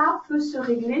tout ça peut se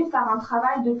régler par un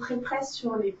travail de pré-presse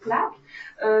sur les plaques.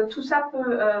 Tout ça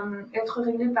peut être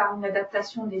réglé par une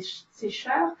adaptation des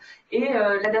sécheurs et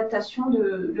l'adaptation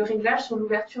le réglage sur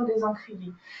l'ouverture des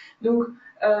encriers. Donc,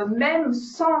 même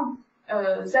sans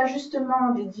ajustements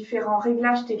des différents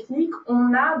réglages techniques,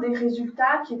 on a des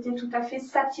résultats qui étaient tout à fait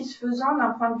satisfaisants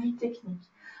d'un point de vue technique.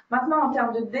 Maintenant, en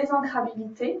termes de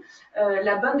désancrabilité,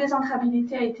 la bonne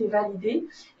désancrabilité a été validée.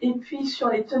 Et puis, sur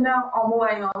les teneurs en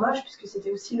moa et en moche, puisque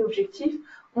c'était aussi l'objectif,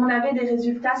 on avait des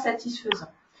résultats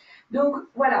satisfaisants. Donc,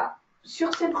 voilà.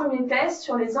 Sur ces premiers tests,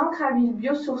 sur les encres à huile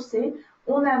biosourcées,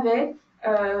 on avait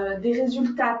des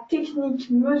résultats techniques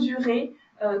mesurés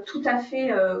tout à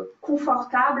fait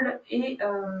confortable et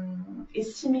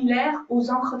similaire aux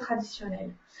encres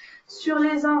traditionnelles. Sur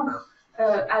les encres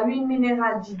à huile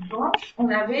minérale dite blanche, on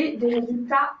avait des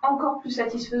résultats encore plus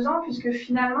satisfaisants puisque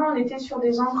finalement on était sur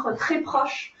des encres très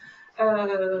proches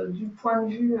du point de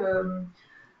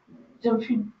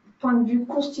vue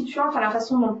constituant, enfin la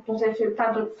façon dont elle fait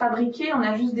fabriquer, on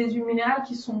a juste des huiles minérales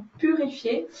qui sont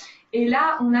purifiées. Et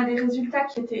là, on a des résultats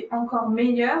qui étaient encore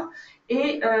meilleurs.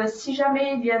 Et si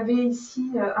jamais il y avait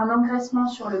ici un engraissement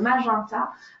sur le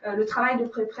magenta, le travail de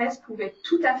pré-presse pouvait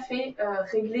tout à fait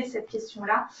régler cette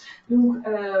question-là. Donc,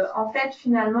 en fait,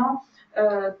 finalement,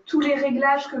 tous les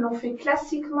réglages que l'on fait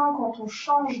classiquement quand on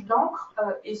change d'encre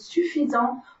est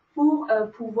suffisant pour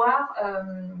pouvoir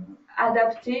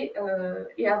adapter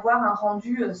et avoir un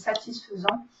rendu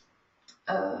satisfaisant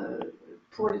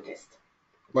pour le test.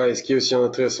 Ouais, et ce qui est aussi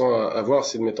intéressant à voir,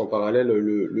 c'est de mettre en parallèle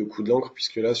le coût de l'encre,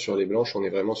 puisque là, sur les blanches, on est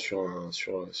vraiment sur un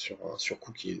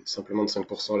surcoût qui est simplement de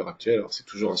 5% à l'heure actuelle. Alors, c'est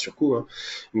toujours un surcoût, hein,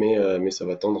 mais ça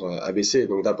va tendre à baisser.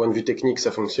 Donc, d'un point de vue technique,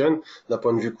 ça fonctionne. D'un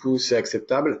point de vue coût, c'est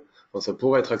acceptable. Enfin, ça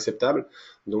pourrait être acceptable.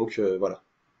 Donc, voilà,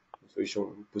 une solution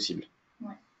possible.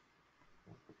 Ouais.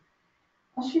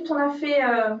 Ensuite, on a fait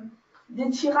des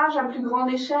tirages à plus grande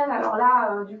échelle. Alors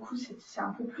là, du coup, c'est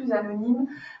un peu plus anonyme.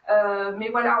 Mais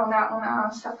voilà, on a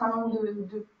un certain nombre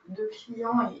de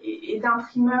clients et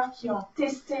d'imprimeurs qui ont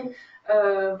testé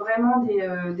vraiment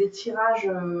des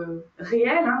tirages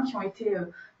réels, hein, qui ont été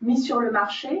mis sur le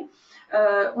marché.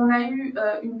 On a eu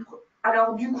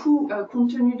alors du coup, compte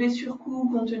tenu des surcoûts,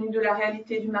 compte tenu de la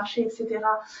réalité du marché, etc.,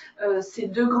 ces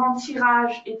deux grands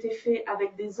tirages étaient faits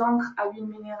avec des encres à huile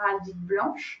minérale dite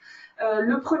blanche.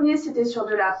 Le premier, c'était sur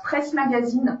de la presse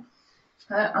magazine,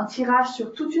 un tirage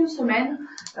sur toute une semaine,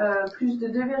 plus de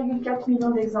 2,4 millions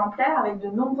d'exemplaires, avec de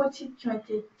nombreux titres qui ont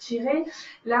été tirés.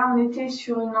 Là, on était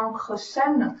sur une encre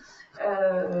Sun,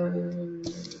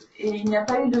 et il n'y a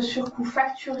pas eu de surcoût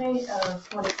facturé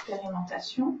pour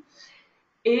l'expérimentation.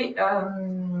 Et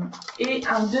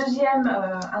un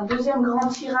deuxième grand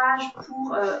tirage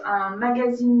pour un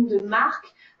magazine de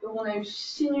marque. Donc on a eu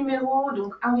 6 numéros,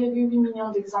 donc 1,8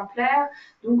 million d'exemplaires,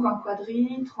 donc en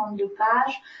quadrille, 32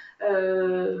 pages.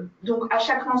 Donc à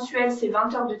chaque mensuel, c'est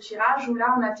 20 heures de tirage, où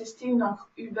là on a testé une encre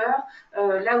Uber,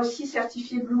 là aussi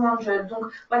certifiée Blue Angel. Donc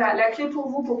voilà, la clé pour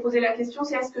vous pour poser la question,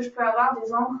 c'est est-ce que je peux avoir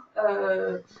des encres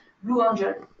Blue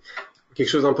Angel? Quelque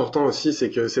chose d'important aussi, c'est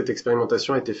que cette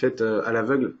expérimentation a été faite à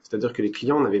l'aveugle, c'est-à-dire que les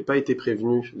clients n'avaient pas été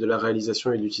prévenus de la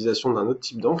réalisation et de l'utilisation d'un autre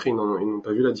type d'encre, ils n'ont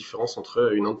pas vu la différence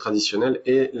entre une encre traditionnelle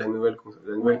et la nouvelle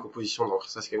composition d'encre.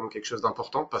 Ça, c'est quand même quelque chose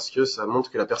d'important parce que ça montre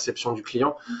que la perception du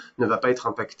client ne va pas être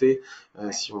impactée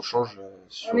si on change.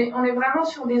 On est vraiment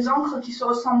sur des encres qui se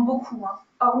ressemblent beaucoup, hein.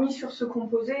 Hormis sur ce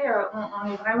composé,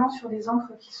 on est vraiment sur des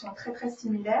encres qui sont très très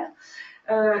similaires.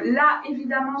 Là,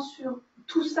 évidemment, sur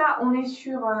tout ça, on est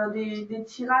sur des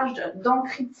tirages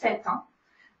d'encre 7. Hein.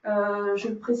 Je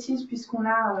le précise puisqu'on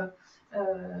a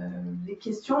des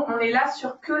questions. On est là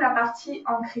sur que la partie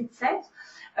encre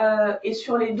 7. Et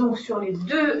sur les deux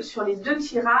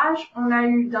tirages, on a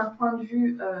eu d'un point de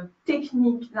vue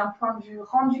technique, d'un point de vue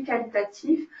rendu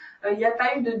qualitatif, il n'y a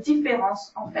pas eu de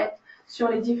différence en fait sur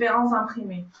les différents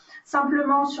imprimés.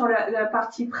 Simplement, sur la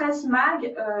partie presse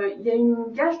mag, il y a une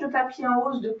gage de papier en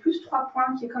hausse de plus 3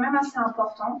 points qui est quand même assez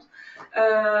importante,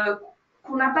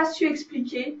 qu'on n'a pas su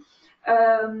expliquer.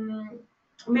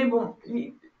 Mais bon,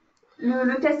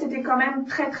 le test était quand même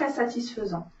très, très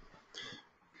satisfaisant.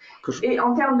 Et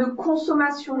en termes de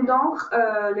consommation d'encre,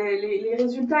 les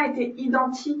résultats étaient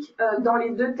identiques dans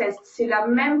les deux tests. C'est la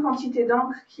même quantité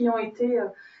d'encre qui ont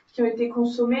été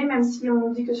consommées, même si on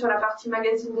nous dit que sur la partie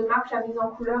magazine de marque, la mise en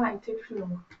couleur a été plus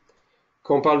longue.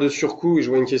 Quand on parle de surcoût, et je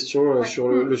vois une question sur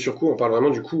le surcoût, on parle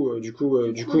vraiment du coût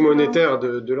monétaire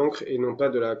de l'encre et non pas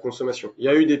de la consommation. Il y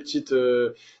a eu des petites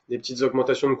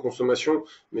augmentations de consommation,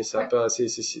 mais ça pas,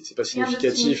 c'est pas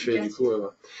significatif et du coup,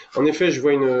 en effet, je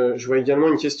vois également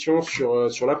une question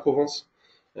sur la Provence,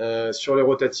 sur les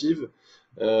rotatives.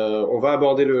 On va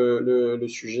aborder le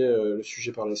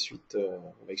sujet par la suite.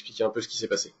 On va expliquer un peu ce qui s'est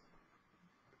passé,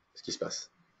 ce qui se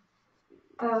passe.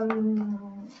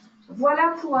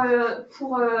 Voilà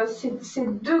pour ces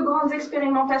deux grandes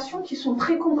expérimentations qui sont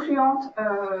très concluantes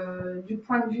du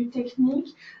point de vue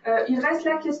technique. Il reste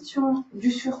la question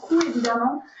du surcoût,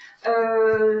 évidemment.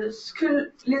 Ce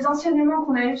que les enseignements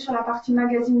qu'on a eus sur la partie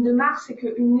magazine de marque, c'est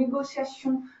qu'une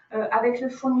négociation avec le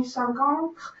fournisseur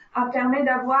d'encre a permis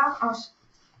d'avoir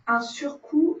un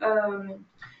surcoût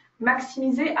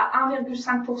maximisé à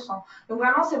 1,5%. Donc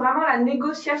vraiment, c'est vraiment la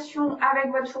négociation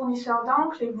avec votre fournisseur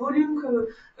d'encre, les volumes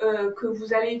que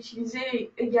vous allez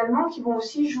utiliser également, qui vont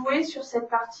aussi jouer sur cette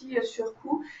partie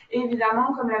surcoût. Et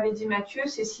évidemment, comme l'avait dit Mathieu,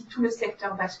 c'est si tout le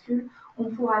secteur bascule,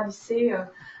 on pourra lisser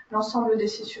l'ensemble de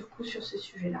ces surcoûts sur ce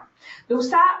sujet-là. Donc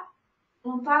ça,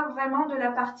 on parle vraiment de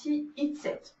la partie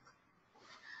HIT7.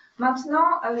 Maintenant,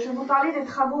 je vais vous parler des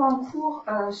travaux en cours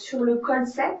sur le cold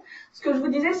set. Ce que je vous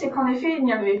disais, c'est qu'en effet, il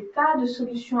n'y avait pas de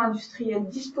solution industrielle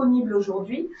disponible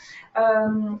aujourd'hui.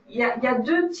 Il y a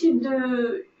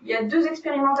deux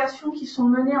expérimentations qui sont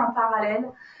menées en parallèle.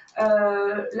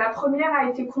 La première a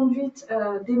été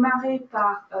démarrée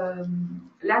par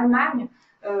l'Allemagne,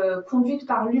 conduite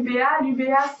par l'UBA.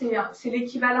 L'UBA, c'est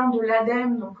l'équivalent de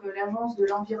l'ADEME, donc l'Agence de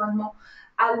l'environnement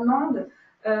allemande.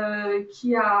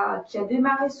 Qui a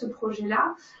démarré ce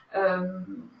projet-là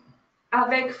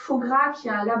avec Fogra, qui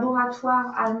est un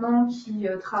laboratoire allemand qui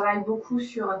travaille beaucoup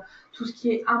sur tout ce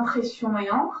qui est impression et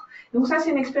encre. Donc ça,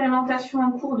 c'est une expérimentation en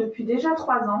cours depuis déjà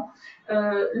 3 ans.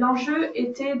 L'enjeu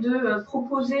était de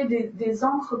proposer des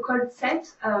encres cold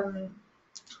set.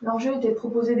 L'enjeu était de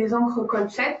proposer des encres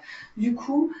cold set, du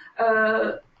coup,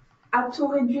 à taux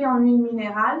réduit en huile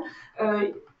minérale.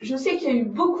 Je sais qu'il y a eu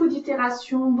beaucoup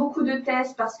d'itérations, beaucoup de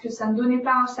tests parce que ça ne donnait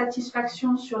pas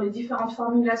satisfaction sur les différentes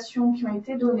formulations qui ont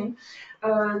été données.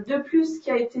 De plus, ce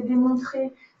qui a été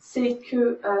démontré, c'est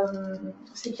qu'il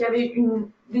y avait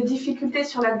des difficultés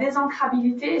sur la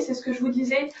désancrabilité. Et c'est ce que je vous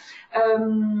disais.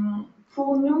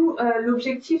 Pour nous,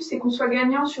 l'objectif, c'est qu'on soit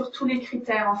gagnant sur tous les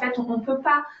critères. En fait, on ne peut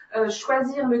pas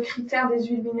choisir le critère des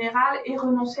huiles minérales et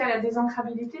renoncer à la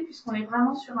désancrabilité puisqu'on est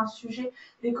vraiment sur un sujet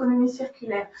d'économie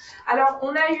circulaire. Alors, on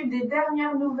a eu des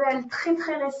dernières nouvelles très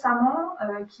très récemment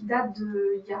qui datent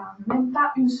il y a même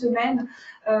pas une semaine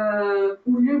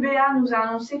où l'UBA nous a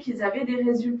annoncé qu'ils avaient des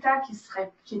résultats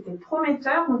qui étaient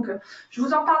prometteurs. Donc, je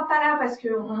vous en parle pas là parce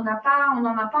qu'on n'en a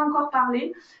pas encore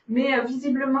parlé, mais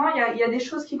visiblement, il y a des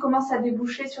choses qui commencent à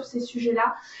déboucher sur ces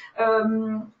sujets-là.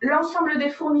 L'ensemble des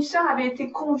fournisseurs avait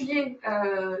été conviés,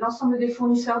 l'ensemble des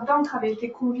fournisseurs d'encre avait été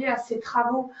conviés à ces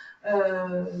travaux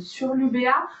sur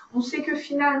l'UBA. On sait que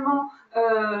finalement,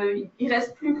 il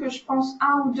reste plus que, je pense,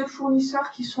 1 ou 2 fournisseurs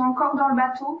qui sont encore dans le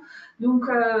bateau. Donc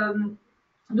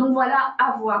voilà,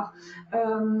 à voir.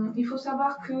 Il faut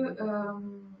savoir que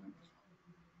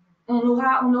on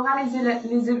aura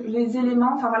les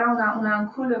éléments. Enfin voilà, on a un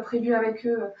call prévu avec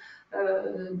eux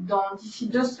d'ici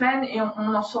 2 semaines et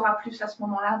on en saura plus à ce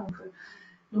moment-là.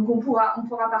 Donc on pourra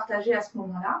partager à ce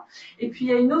moment-là. Et puis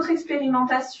il y a une autre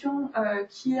expérimentation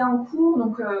qui est en cours.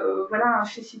 Donc voilà,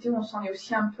 chez Cité, on s'en est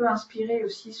aussi un peu inspiré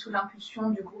aussi sous l'impulsion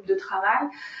du groupe de travail.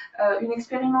 Une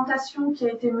expérimentation qui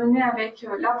a été menée avec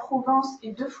la Provence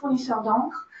et 2 fournisseurs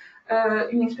d'encre.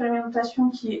 Une expérimentation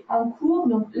qui est en cours.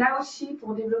 Donc là aussi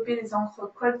pour développer des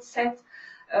encres cold set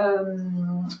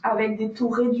avec des taux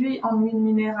réduits en huile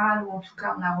minérale ou en tout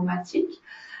cas en aromatique.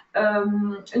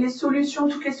 Toutes les solutions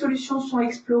sont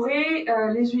explorées,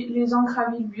 les encres à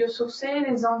huile biosourcées,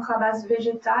 les encres à base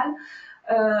végétale.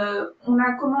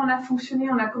 Comment on a fonctionné?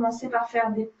 On a commencé par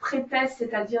faire des pré-tests,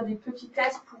 c'est-à-dire des petits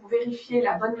tests pour vérifier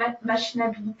la bonne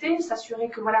machinabilité, s'assurer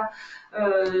que voilà,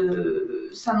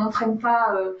 ça n'entraîne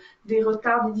pas des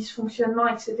retards, des dysfonctionnements,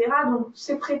 etc. Donc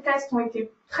ces pré-tests ont été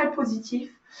très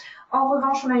positifs. En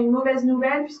revanche, on a une mauvaise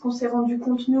nouvelle puisqu'on s'est rendu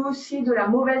compte nous aussi de la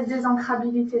mauvaise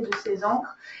désancrabilité de ces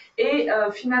encres et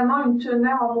finalement une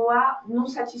teneur en OA non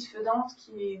satisfaisante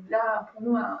qui est là pour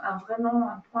nous vraiment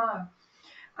un point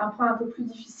un peu plus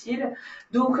difficile.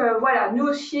 Donc voilà, nous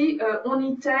aussi on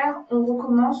itère, on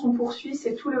recommence, on poursuit,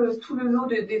 c'est tout le lot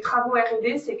des travaux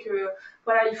R&D, c'est que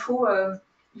voilà, il faut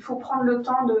il faut prendre le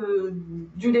temps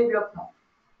du développement.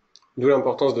 D'où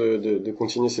l'importance de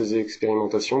continuer ces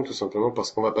expérimentations, tout simplement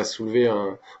parce qu'on va pas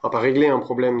on va pas régler un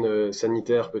problème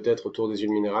sanitaire peut-être autour des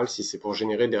huiles minérales si c'est pour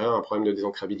générer derrière un problème de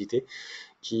désancrabilité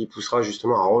qui poussera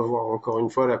justement à revoir encore une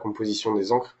fois la composition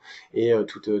des encres et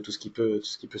tout ce qui peut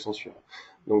s'en suivre.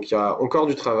 Donc il y a encore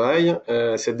du travail.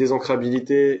 Cette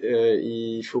désancrabilité,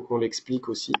 il faut qu'on l'explique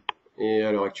aussi. Et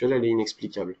à l'heure actuelle, elle est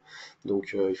inexplicable.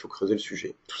 Donc il faut creuser le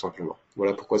sujet, tout simplement.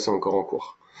 Voilà pourquoi c'est encore en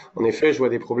cours. En effet, je vois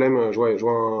des problèmes, je vois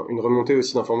une remontée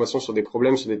aussi d'informations sur des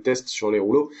problèmes, sur des tests sur les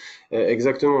rouleaux.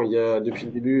 Exactement, il y a depuis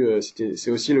le début, c'est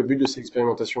aussi le but de ces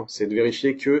expérimentations, c'est de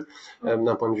vérifier que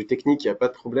d'un point de vue technique, il n'y a pas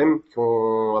de problème,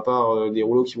 à part des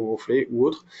rouleaux qui vont gonfler ou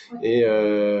autre. Et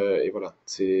voilà,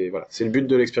 c'est le but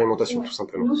de l'expérimentation, tout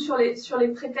simplement. Nous, sur les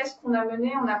pré-tests qu'on a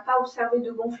menés, on n'a pas observé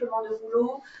de gonflement de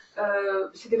rouleaux.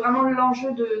 C'était vraiment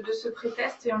l'enjeu de ce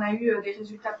pré-test et on a eu des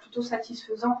résultats plutôt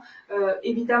satisfaisants.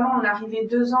 Évidemment, on arrivait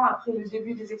 2 ans après le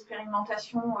début des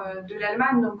expérimentations de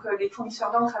l'Allemagne, donc les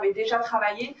fournisseurs d'encre avaient déjà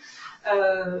travaillé.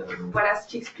 Voilà, ce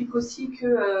qui explique aussi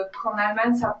qu'en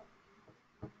Allemagne, ça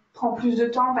prend plus de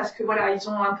temps parce que voilà, ils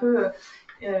ont un peu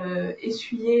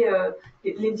essuyé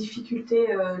les difficultés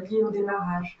liées au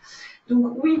démarrage.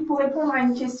 Donc oui, pour répondre à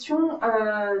une question,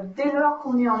 dès lors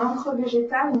qu'on est en encre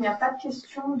végétale, il n'y a pas de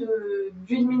question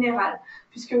d'huile minérale,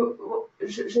 puisque,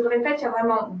 je le répète, il y a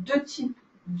vraiment 2 types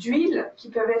d'huiles qui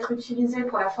peuvent être utilisées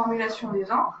pour la formulation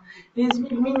des encres, les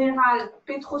huiles minérales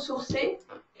pétrosourcées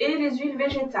et les huiles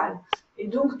végétales. Et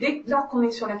donc, dès lors qu'on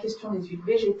est sur la question des huiles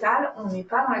végétales, on n'est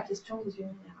pas dans la question des huiles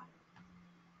minérales.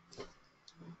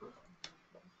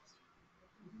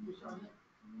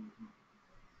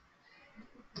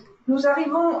 Nous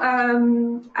arrivons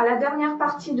à la dernière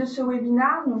partie de ce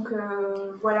webinaire, donc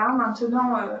voilà,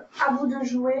 maintenant à vous de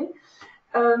jouer.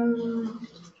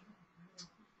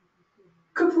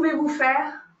 Que pouvez-vous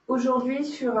faire aujourd'hui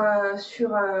sur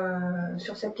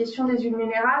cette question des huiles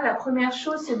minérales? La première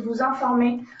chose, c'est de vous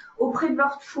informer auprès de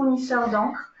votre fournisseur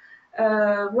d'encre.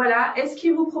 Voilà, est-ce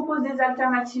qu'il vous propose des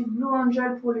alternatives Blue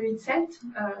Angel pour le heatset?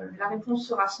 La réponse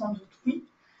sera sans doute oui,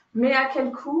 mais à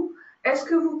quel coût? Est-ce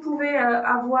que vous pouvez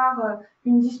avoir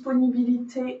une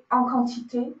disponibilité en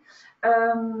quantité?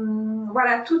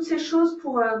 Voilà, toutes ces choses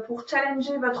pour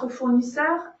challenger votre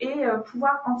fournisseur et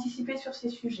pouvoir anticiper sur ces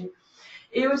sujets.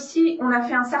 Et aussi, on a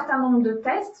fait un certain nombre de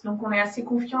tests, donc on est assez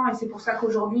confiant et c'est pour ça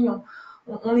qu'aujourd'hui,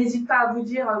 on n'hésite pas à vous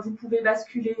dire, vous pouvez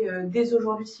basculer dès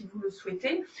aujourd'hui si vous le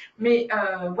souhaitez. Mais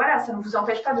voilà, ça ne vous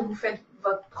empêche pas de vous faire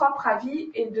votre propre avis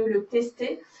et de le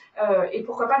tester et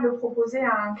pourquoi pas de le proposer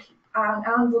à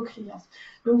un de vos clients.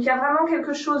 Donc il y a vraiment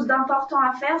quelque chose d'important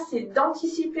à faire, c'est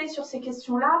d'anticiper sur ces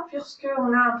questions-là,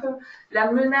 puisqu'on a un peu la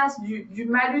menace du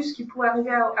malus qui pourrait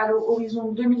arriver à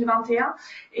l'horizon 2021.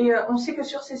 Et on sait que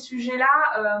sur ces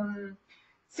sujets-là,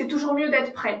 c'est toujours mieux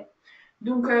d'être prêt.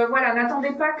 Donc voilà,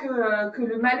 n'attendez pas que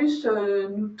le malus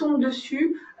nous tombe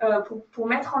dessus pour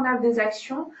mettre en œuvre des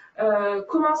actions.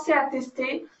 Commencez à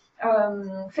tester,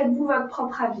 faites-vous votre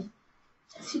propre avis.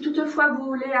 Si toutefois vous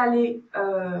voulez aller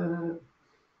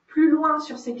plus loin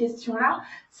sur ces questions-là,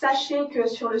 sachez que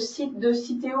sur le site de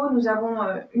Citeo, nous avons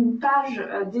une page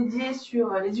dédiée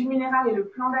sur les huiles minérales et le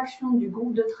plan d'action du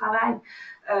groupe de travail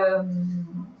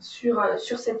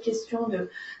sur cette question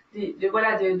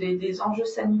des enjeux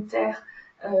sanitaires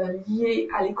liés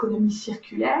à l'économie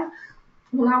circulaire.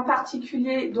 On a en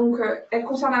particulier, donc, elle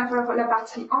concerne la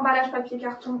partie emballage papier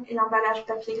carton et l'emballage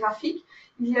papier graphique.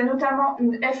 Il y a notamment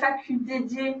une FAQ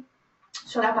dédiée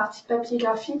sur la partie papier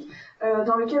graphique,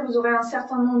 dans lequel vous aurez un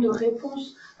certain nombre de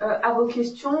réponses à vos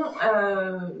questions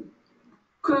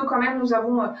que quand même nous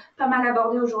avons pas mal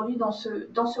abordées aujourd'hui dans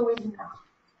ce webinaire.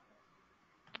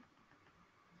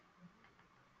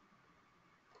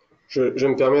 Je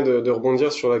me permets de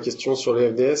rebondir sur la question sur les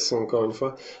FDS, encore une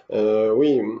fois.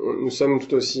 Oui, nous sommes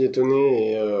tout aussi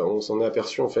étonnés et on s'en est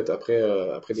aperçu en fait après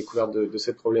découverte de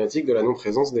cette problématique de la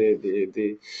non-présence des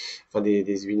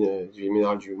huiles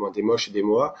minérales, du moins des moches et des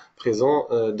moas présents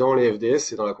dans les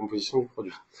FDS et dans la composition du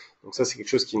produit. Donc ça, c'est quelque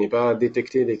chose qui n'est pas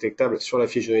détectable sur la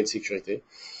fiche de données de sécurité.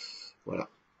 Voilà.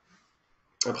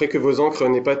 Après que vos encres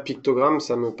n'aient pas de pictogramme,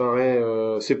 ça me paraît,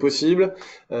 c'est possible.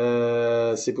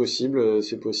 C'est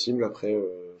possible. Après,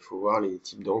 faut voir les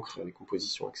types d'encre, les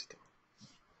compositions, etc.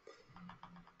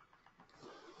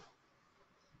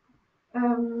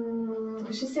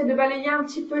 J'essaie de balayer un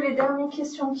petit peu les dernières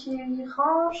questions qui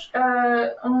rangent.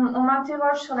 On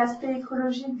m'interroge sur l'aspect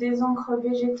écologique des encres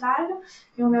végétales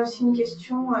et on a aussi une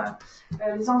question,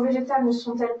 les encres végétales ne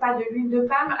sont-elles pas de l'huile de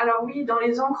palme? Alors oui, dans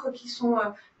les encres qui sont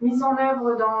mises en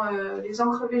œuvre dans les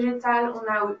encres végétales,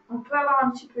 on peut avoir un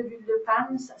petit peu d'huile de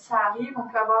palme, ça arrive,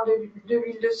 on peut avoir de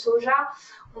l'huile de soja,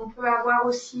 On peut avoir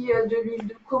aussi de l'huile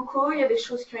de coco, il y a des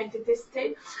choses qui ont été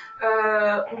testées.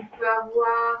 On peut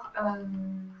avoir,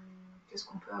 qu'est-ce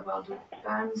qu'on peut avoir d'autre?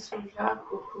 Palme, soja,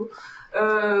 coco.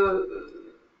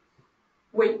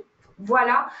 Oui,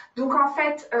 voilà. Donc en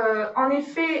fait, en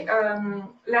effet,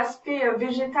 l'aspect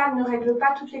végétal ne règle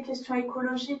pas toutes les questions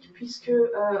écologiques, puisque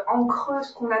en creux,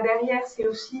 ce qu'on a derrière, c'est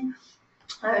aussi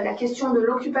la question de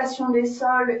l'occupation des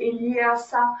sols et liée à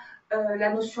ça,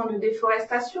 la notion de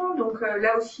déforestation. Donc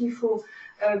là aussi, il faut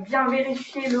bien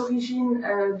vérifier l'origine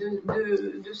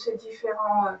de ces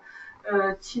différents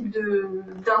types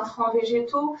d'intrants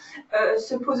végétaux.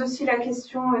 Se pose aussi la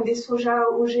question des sojas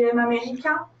OGM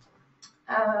américains.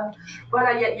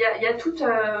 Voilà, il y a toute,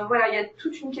 voilà, il y a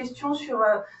toute une question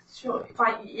enfin,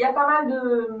 il y a pas mal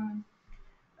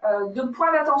de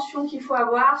points d'attention qu'il faut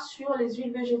avoir sur les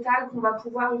huiles végétales qu'on va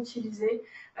pouvoir utiliser.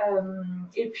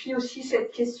 Et puis aussi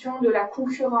cette question de la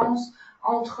concurrence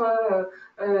entre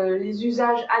les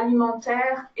usages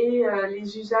alimentaires et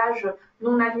les usages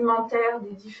non alimentaires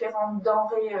des différentes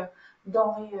denrées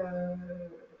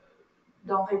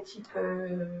type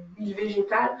huile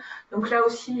végétale. Donc là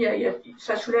aussi,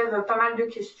 ça soulève pas mal de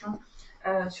questions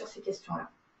sur ces questions-là.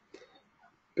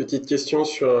 Petite question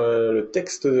sur le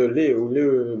texte de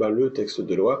le texte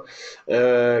de loi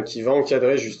qui va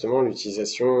encadrer justement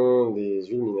l'utilisation des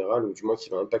huiles minérales, ou du moins qui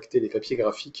va impacter les papiers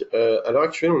graphiques. À l'heure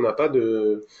actuelle, on n'a pas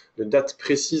de date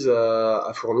précise à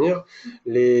fournir.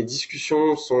 Les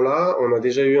discussions sont là. On a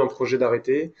déjà eu un projet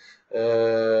d'arrêté.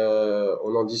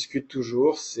 On en discute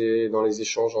toujours. C'est dans les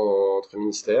échanges entre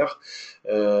ministères.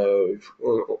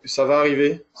 Ça va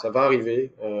arriver.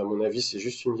 À mon avis, c'est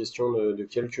juste une question de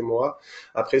quelques mois.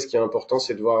 Après, ce qui est important,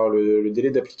 c'est de voir le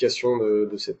délai d'application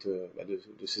de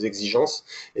ces exigences.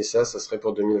 Et ça serait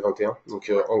pour 2021.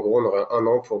 Donc, en gros, on aurait 1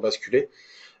 an pour basculer.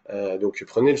 Donc,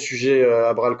 prenez le sujet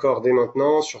à bras-le-corps dès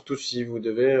maintenant, surtout si vous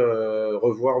devez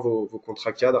revoir vos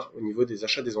contrats cadres au niveau des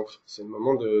achats des encres. C'est le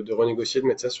moment de renégocier, de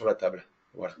mettre ça sur la table.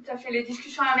 Voilà. Tout à fait. Les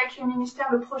discussions avec le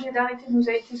ministère, le projet d'arrêté nous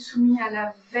a été soumis à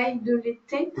la veille de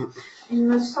l'été, il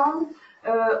me semble.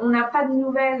 On n'a pas de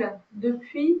nouvelles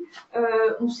depuis.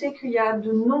 On sait qu'il y a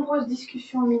de nombreuses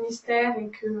discussions au ministère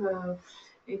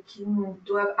et qu'ils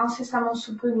doivent incessamment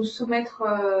sous peu nous soumettre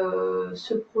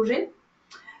ce projet.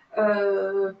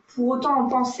 Pour autant, on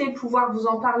pensait pouvoir vous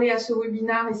en parler à ce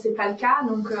webinaire et c'est pas le cas.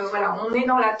 Donc voilà, on est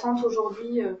dans l'attente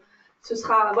aujourd'hui. Ce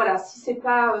sera, voilà, si c'est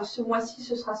pas ce mois-ci,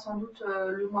 ce sera sans doute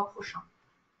le mois prochain.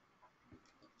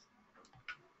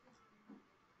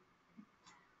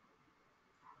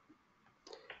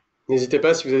 N'hésitez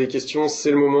pas, si vous avez des questions,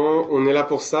 c'est le moment. On est là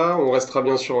pour ça. On restera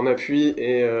bien sûr en appui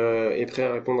et prêt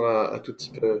à répondre à tout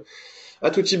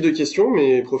type de questions,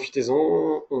 mais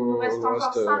profitez-en. On reste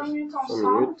encore 5 minutes 5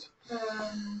 ensemble. minutes.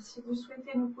 Si vous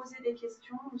souhaitez nous poser des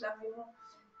questions, nous arrivons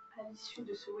à l'issue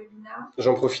de ce webinaire.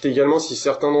 J'en profite également si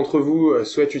certains d'entre vous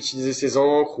souhaitent utiliser ces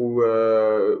encres ou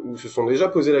se sont déjà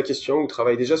posé la question ou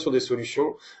travaillent déjà sur des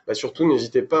solutions. Surtout,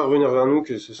 n'hésitez pas à revenir vers nous,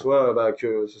 que ce soit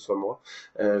moi,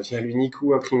 via l'Unique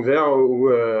ou Imprimever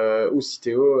ou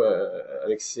Citeo,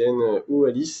 Alexienne ou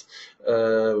Alice.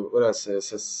 Voilà,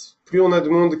 plus on a de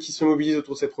monde qui se mobilise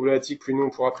autour de cette problématique, plus nous on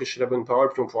pourra prêcher la bonne parole,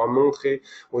 plus on pourra montrer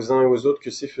aux uns et aux autres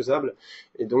que c'est faisable.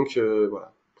 Et donc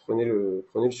voilà, prenez le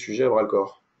sujet à bras le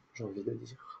corps. J'ai envie de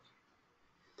dire.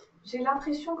 J'ai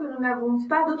l'impression que nous n'avons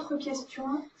pas d'autres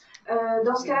questions.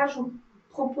 Dans ce cas-là, je vous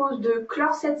propose de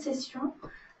clore cette session.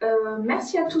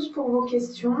 Merci à tous pour vos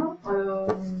questions.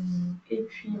 Et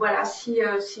puis voilà, si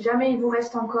jamais il vous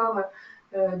reste encore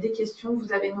des questions,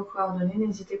 vous avez nos coordonnées.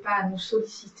 N'hésitez pas à nous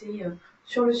solliciter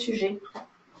sur le sujet.